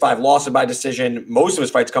concern. He has 5 losses by decision. Most of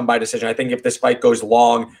his fights come by decision. I think if this fight goes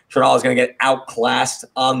long, Trinaldo is going to get outclassed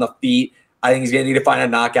on the feet. I think he's going to need to find a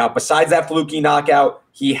knockout. Besides that fluky knockout,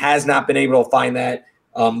 he has not been able to find that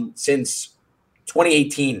since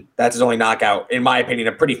 2018. That's his only knockout, in my opinion,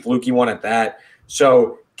 a pretty fluky one at that.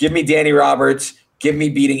 So give me Danny Roberts. Give me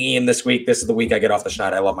beating Ian this week. This is the week I get off the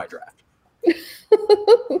schneid. I love my draft.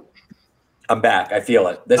 I'm back. I feel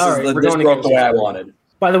it. This broke the way I wanted.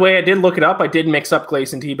 By the way, I did look it up. I did mix up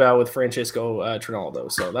Gleison Tibau with Francisco Trinaldo,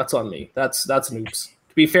 so that's on me. That's an oops.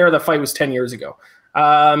 To be fair, the fight was 10 years ago.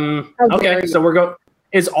 Okay, so we're going.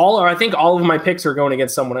 I think all of my picks are going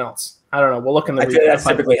against someone else. I don't know. We'll look in the. I think that's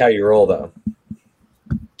typically how you roll, though.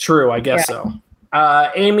 True, I guess so.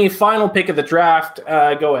 Amy, final pick of the draft.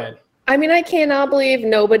 Go ahead. I mean, I cannot believe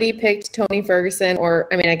nobody picked Tony Ferguson,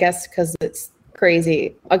 I guess because it's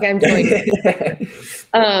crazy. Okay, I'm doing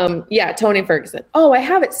Tony Ferguson. Oh, I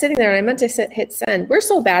have it sitting there, and I meant to hit send. We're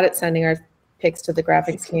so bad at sending our picks to the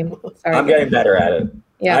graphics team. Sorry. I'm getting better at it.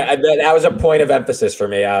 Yeah, that was a point of emphasis for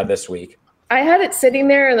me this week. I had it sitting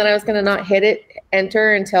there, and then I was going to not hit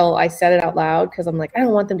enter until I said it out loud because I'm like, I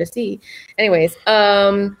don't want them to see. Anyways,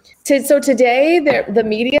 so today the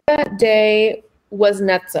media day was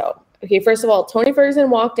nutso. Okay, first of all, Tony Ferguson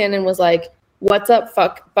walked in and was like, "What's up,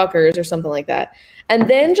 fuckers," or something like that, and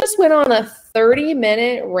then just went on a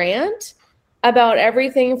 30-minute rant about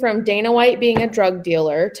everything from Dana White being a drug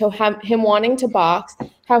dealer to him wanting to box,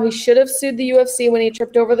 how he should have sued the UFC when he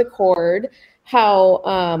tripped over the cord, how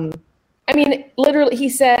literally he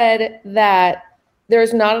said that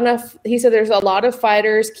there's not enough. He said there's a lot of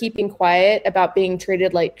fighters keeping quiet about being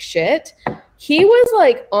treated like shit. He was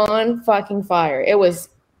like on fucking fire. It was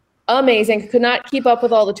amazing. Could not keep up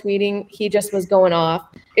with all the tweeting. He just was going off.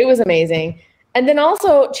 It was amazing. And then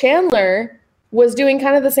also Chandler was doing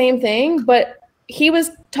kind of the same thing, but he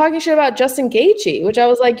was talking shit about Justin Gaethje, which I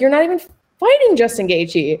was like, you're not even fighting Justin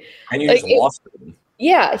Gaethje. And you just lost him.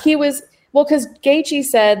 Yeah, he was. Well, because Gaethje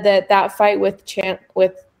said that fight with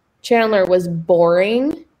Chandler was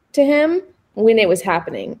boring to him when it was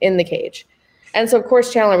happening in the cage. And so, of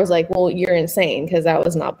course, Chandler was like, well, you're insane because that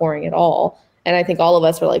was not boring at all. And I think all of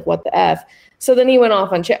us were like, what the F? So then he went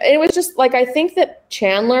off on It was just like, I think that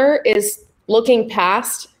Chandler is looking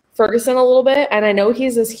past Ferguson a little bit. And I know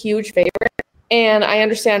he's this huge favorite. And I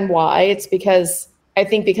understand why. It's because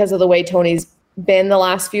of the way Tony's been the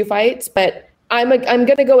last few fights. But I'm going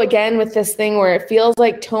to go again with this thing where it feels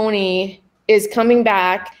like Tony is coming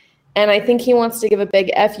back. And I think he wants to give a big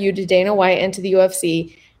FU to Dana White and to the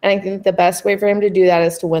UFC. And I think the best way for him to do that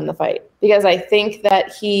is to win the fight. Because I think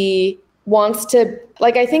that he wants to,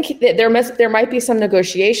 I think that there might be some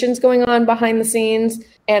negotiations going on behind the scenes.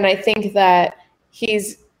 And I think that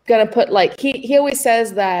he's going to put, he always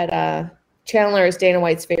says that Chandler is Dana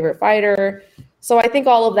White's favorite fighter. So I think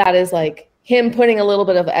all of that is him putting a little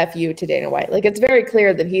bit of FU to Dana White. It's very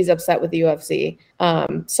clear that he's upset with the UFC.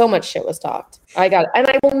 So much shit was talked. And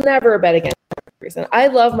I will never bet against Ferguson. I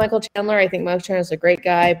love Michael Chandler. I think Michael Chandler's a great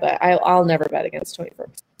guy, but I'll never bet against Tony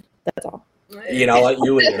Ferguson. That's all. You know what?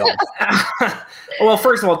 You leave it on. Well,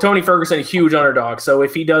 first of all, Tony Ferguson, a huge underdog. So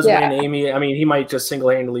if he does win Amy, he might just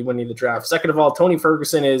single-handedly win the draft. Second of all, Tony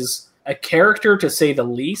Ferguson is a character, to say the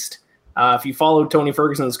least. If you follow Tony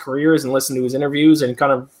Ferguson's careers and listen to his interviews and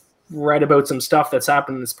kind of read about some stuff that's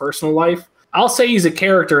happened in his personal life, I'll say he's a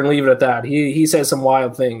character and leave it at that. He says some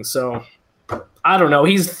wild things. So I don't know.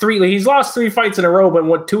 He's lost 3 fights in a row,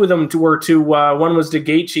 but two of them were to one was to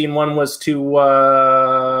Gaethje and one was to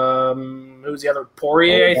who's the other?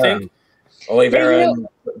 Poirier, I think. Oliveira and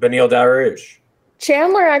Beneil Dariush.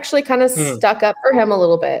 Chandler actually kind of stuck up for him a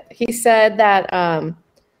little bit. He said that, and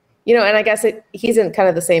I guess he's in kind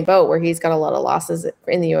of the same boat where he's got a lot of losses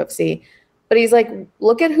in the UFC. But he's like,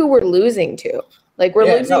 look at who we're losing to. We're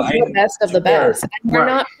losing to the best of the best.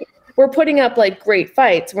 And we're putting up great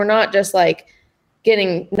fights. We're not just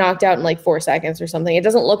getting knocked out in 4 seconds or something. It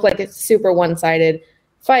doesn't look like it's super one-sided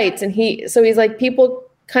fights. And he's like, people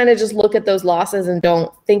kind of just look at those losses and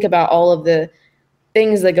don't think about all of the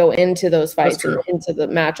things that go into those fights and into the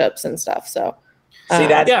matchups and stuff. So, see,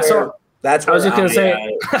 that's I was just going to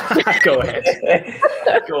say, go ahead.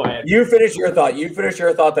 Go ahead. You finish your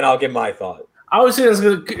thought. Then I'll give my thought. I was just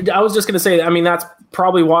going to say, that's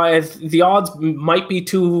probably why the odds might be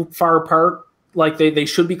too far apart. They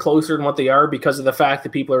should be closer than what they are because of the fact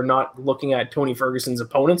that people are not looking at Tony Ferguson's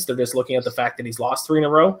opponents. They're just looking at the fact that he's lost 3 in a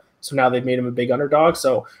row. So now they've made him a big underdog.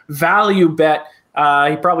 So value bet.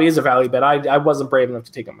 He probably is a value bet. I wasn't brave enough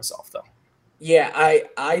to take him myself, though. Yeah,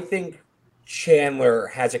 I think Chandler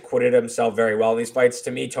has acquitted himself very well in these fights.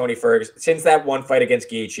 To me, Tony Ferguson, since that one fight against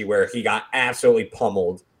Gaethje where he got absolutely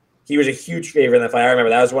pummeled, he was a huge favorite in that fight. I remember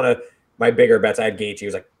that was one of my bigger bets. I had Gaethje. He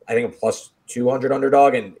was like, I think a plus 200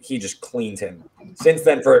 underdog, and he just cleaned him. Since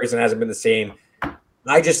then, Ferguson hasn't been the same.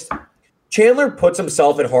 Chandler puts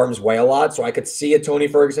himself in harm's way a lot, so I could see a Tony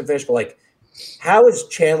Ferguson finish, but like, how is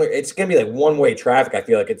Chandler? It's going to be like one-way traffic, I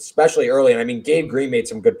feel like, especially early. And I mean, Gabe Green made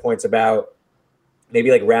some good points about maybe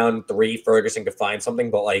like round 3, Ferguson could find something,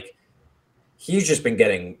 but like, he's just been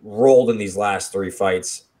getting rolled in these last 3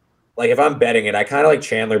 fights. Like, if I'm betting it, I kind of like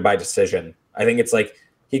Chandler by decision. I think it's like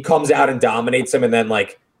he comes out and dominates him, and then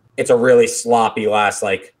like it's a really sloppy last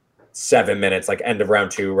like 7 minutes, like end of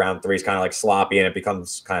round 2, round 3 is kind of like sloppy, and it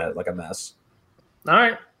becomes kind of like a mess. All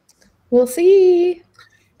right. We'll see.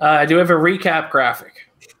 I do have a recap graphic.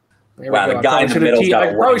 Wow, the guy in the middle.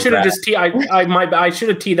 I probably should have just I should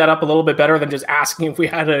have teed that up a little bit better than just asking if we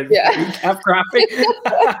had a recap graphic.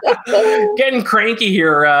 Getting cranky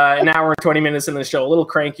here, an hour and 20 minutes in the show. A little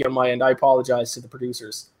cranky on my end. I apologize to the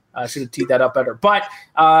producers. I should have teed that up better. But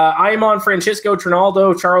I am on Francisco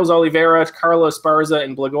Trinaldo, Charles Oliveira, Carlos Esparza,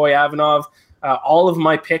 and Blagoy Ivanov. All of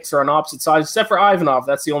my picks are on opposite sides, except for Ivanov.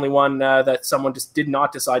 That's the only one that someone just did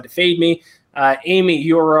not decide to fade me. Amy,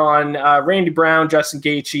 you're on Randy Brown, Justin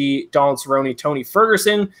Gaethje, Donald Cerrone, Tony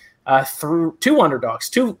Ferguson. Through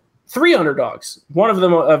 3 underdogs. One of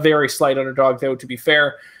them a very slight underdog, though, to be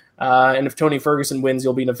fair. And if Tony Ferguson wins,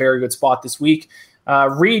 you'll be in a very good spot this week.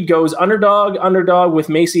 Reed goes underdog with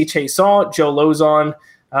Macy Chiasson, Joe Lozon.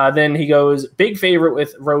 Then he goes big favorite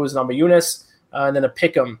with Rose Namajunas, and then a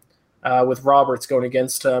pick'em with Roberts going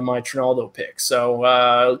against my Trinaldo pick. So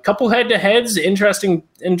a couple head-to-heads, interesting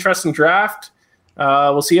draft.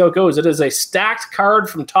 We'll see how it goes. It is a stacked card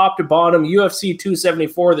from top to bottom, UFC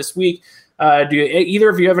 274 this week. Do either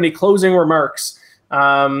of you have any closing remarks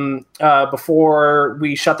before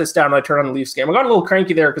we shut this down and I turn on the Leafs game? I got a little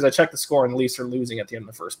cranky there because I checked the score and the Leafs are losing at the end of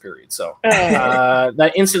the first period. So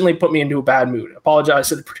that instantly put me into a bad mood. Apologize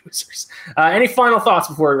to the producers. Any final thoughts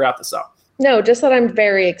before we wrap this up? No, just that I'm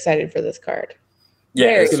very excited for this card.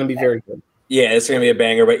 Yeah, it's going to be very good. Yeah, it's going to be a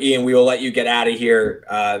banger. But Ian, we will let you get out of here.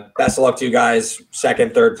 Best of luck to you guys.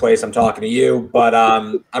 2nd, 3rd place, I'm talking to you. But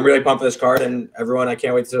I'm really pumped for this card, and everyone, I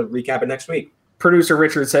can't wait to recap it next week. Producer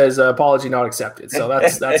Richard says apology not accepted. So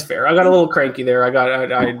that's fair. I got a little cranky there. I don't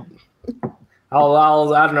know.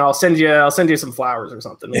 I'll send you some flowers or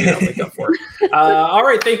something. Maybe I'll make up for it. All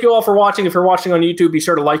right. Thank you all for watching. If you're watching on YouTube, be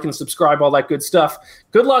sure to like and subscribe, all that good stuff.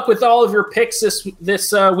 Good luck with all of your picks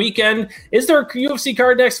this weekend. Is there a UFC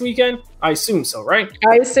card next weekend? I assume so, right?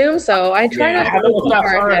 I assume so. I try not to look that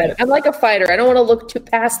far ahead. I'm like a fighter. I don't want to look too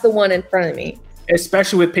past the one in front of me.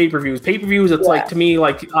 Especially with pay-per-views. Pay-per-views, it's like, to me,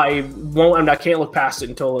 like I can't look past it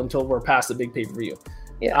until we're past the big pay-per-view.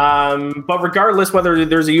 Yeah. But regardless whether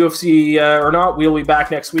there's a UFC or not, we'll be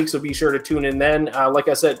back next week, so be sure to tune in then. Like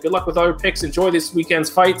I said, good luck with all your picks. Enjoy this weekend's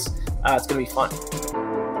fights. It's going to be fun.